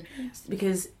through,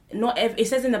 because it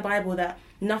says in the Bible that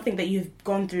nothing that you've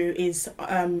gone through is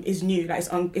new, like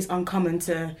it's uncommon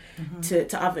to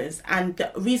others. And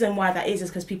the reason why that is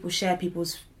because people share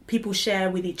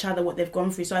with each other what they've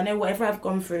gone through. So I know whatever I've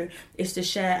gone through is to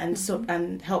share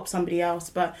and help somebody else.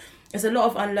 But it's a lot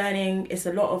of unlearning. It's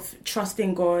a lot of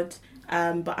trusting God.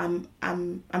 But I'm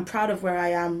proud of where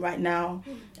I am right now,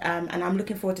 and I'm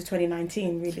looking forward to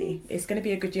 2019. Really, it's going to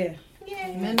be a good year. You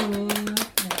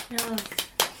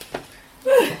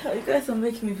guys are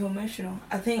making me feel emotional.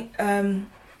 I think for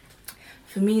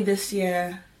me this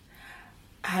year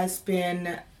has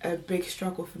been a big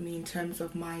struggle for me in terms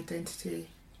of my identity,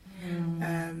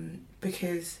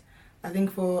 because I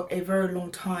think for a very long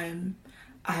time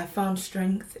I have found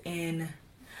strength in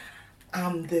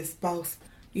this boss.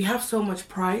 You have so much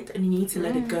pride and you need to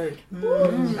let it go.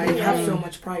 Like, you have so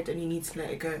much pride and you need to let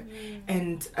it go.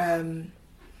 And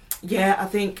I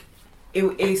think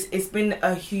it's been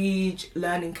a huge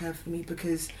learning curve for me,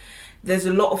 because there's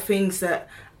a lot of things that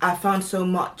I found so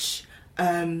much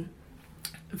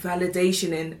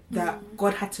validation in that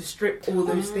God had to strip all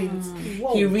those things.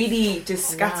 He really just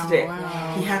scattered it.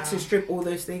 He had to strip all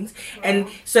those things. And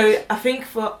so I think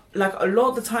for like a lot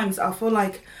of the times I feel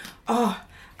like,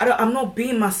 I'm not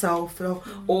being myself,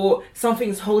 or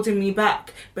something's holding me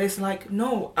back. But it's like,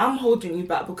 no, I'm holding you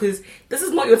back because this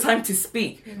is not your time to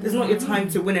speak. This is not your time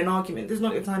to win an argument. This is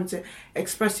not your time to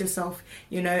express yourself,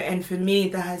 And for me,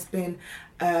 that has been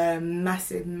a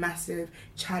massive, massive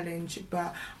challenge.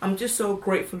 But I'm just so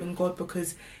grateful in God,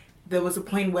 because there was a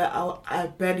point where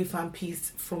I barely found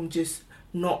peace from just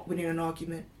not winning an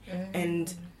argument.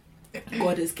 And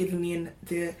God has given me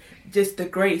the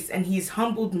grace, and He's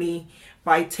humbled me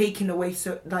by taking away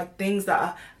things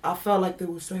that I felt like they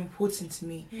were so important to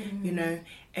me,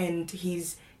 and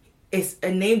it's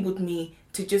enabled me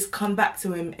to just come back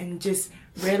to Him and just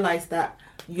realize that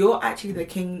you're actually the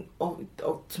king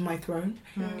to my throne.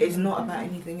 It's not about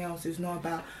anything else. It's not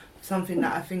about something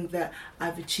that I think that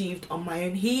I've achieved on my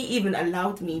own. He even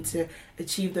allowed me to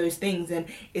achieve those things, and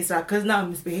it's like, because now I'm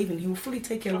misbehaving, He will fully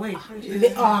take it away. With the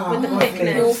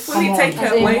quickness. He will fully take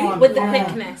it away. With the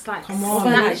quickness, like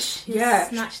snatch. Yeah.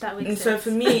 Snatch that weakness. And so for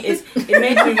me, it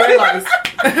made me realise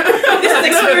This is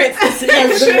experience.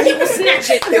 He will snatch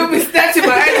it. He'll be snatching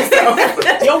my own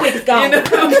stuff. Your wig's gone.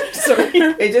 Sorry.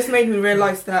 It just made me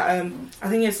realise that I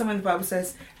think it's something the Bible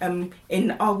says,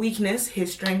 in our weakness,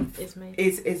 His strength is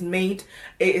made.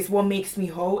 It is what makes me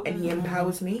whole, and He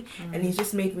empowers me. And He's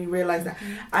just made me realise that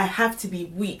I have to be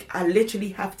weak. I literally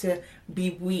have to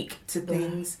be weak to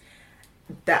things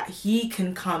that He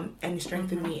can come and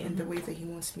strengthen me in the way that He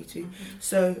wants me to.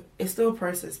 So it's still a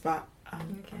process, but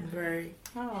I'm very...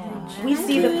 We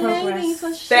see the progress.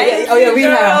 We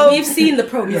have. We've seen the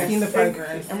progress. We've seen the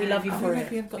progress. And we love you for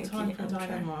it. We have got time for a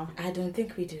dilemma. I don't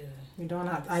think we do. We don't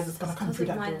have. Isaac's gonna come through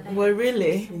that door. Well,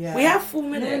 really? Yeah. We have 4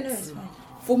 minutes.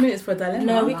 4 minutes for a dilemma.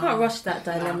 No, we can't rush that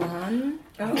dilemma, hon.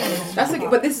 That's okay.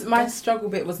 But my struggle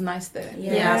bit was nice though.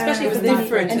 Yeah, especially if it's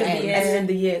different and at the end of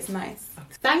the year, it's nice.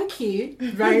 Thank you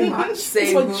very much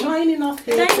Same. for joining us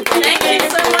here. Thank you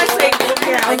so much.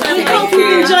 We hope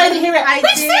you enjoyed it here at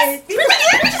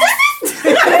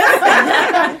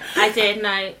I did.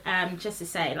 No, just to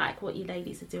say, like, what you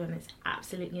ladies are doing is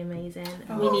absolutely amazing.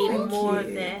 We need more of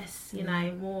this,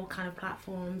 more kind of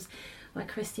platforms where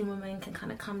Christian women can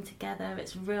kind of come together.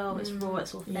 It's real, it's raw,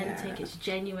 it's authentic, it's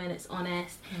genuine, it's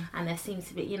honest, and there seems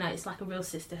to be, it's like a real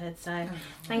sisterhood. So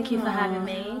thank you for having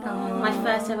me. My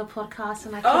first ever podcast,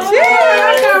 and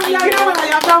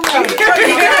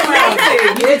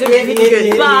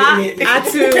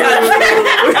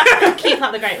keep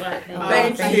up the great work.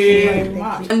 Thank you very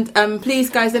much. And please,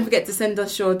 guys, don't forget to send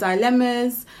us your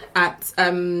dilemmas at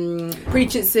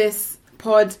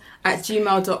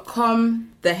preachitsIspod@gmail.com.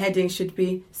 The heading should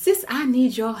be "Sis, I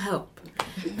need your help."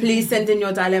 Please send in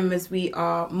your dilemmas. We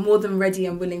are more than ready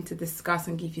and willing to discuss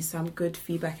and give you some good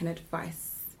feedback and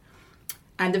advice.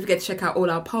 And don't forget to check out all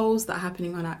our polls that are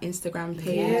happening on our Instagram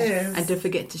page. Yes. And don't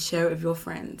forget to share it with your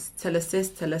friends. Tell a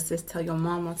sis, tell your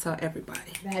mama, tell everybody.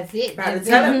 That's it. Right,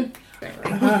 tell them.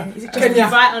 Is it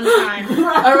just right on time?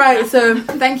 All right, so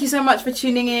thank you so much for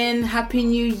tuning in. Happy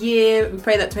New Year. We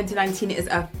pray that 2019 is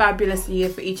a fabulous year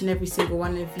for each and every single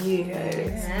one of you.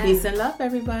 Yes. Peace and love,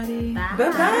 everybody. Bye.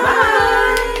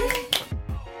 Bye-bye.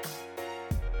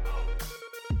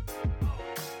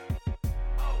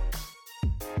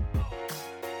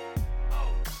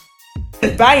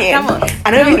 Banging. Come on.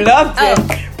 I know we loved it.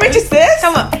 Bridget sis.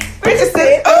 Come on. Bridget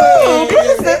sis. Oh,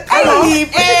 Bridget sis.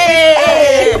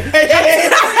 Hey,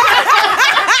 Bridget.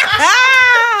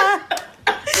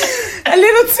 A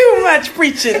little too much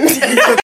preaching.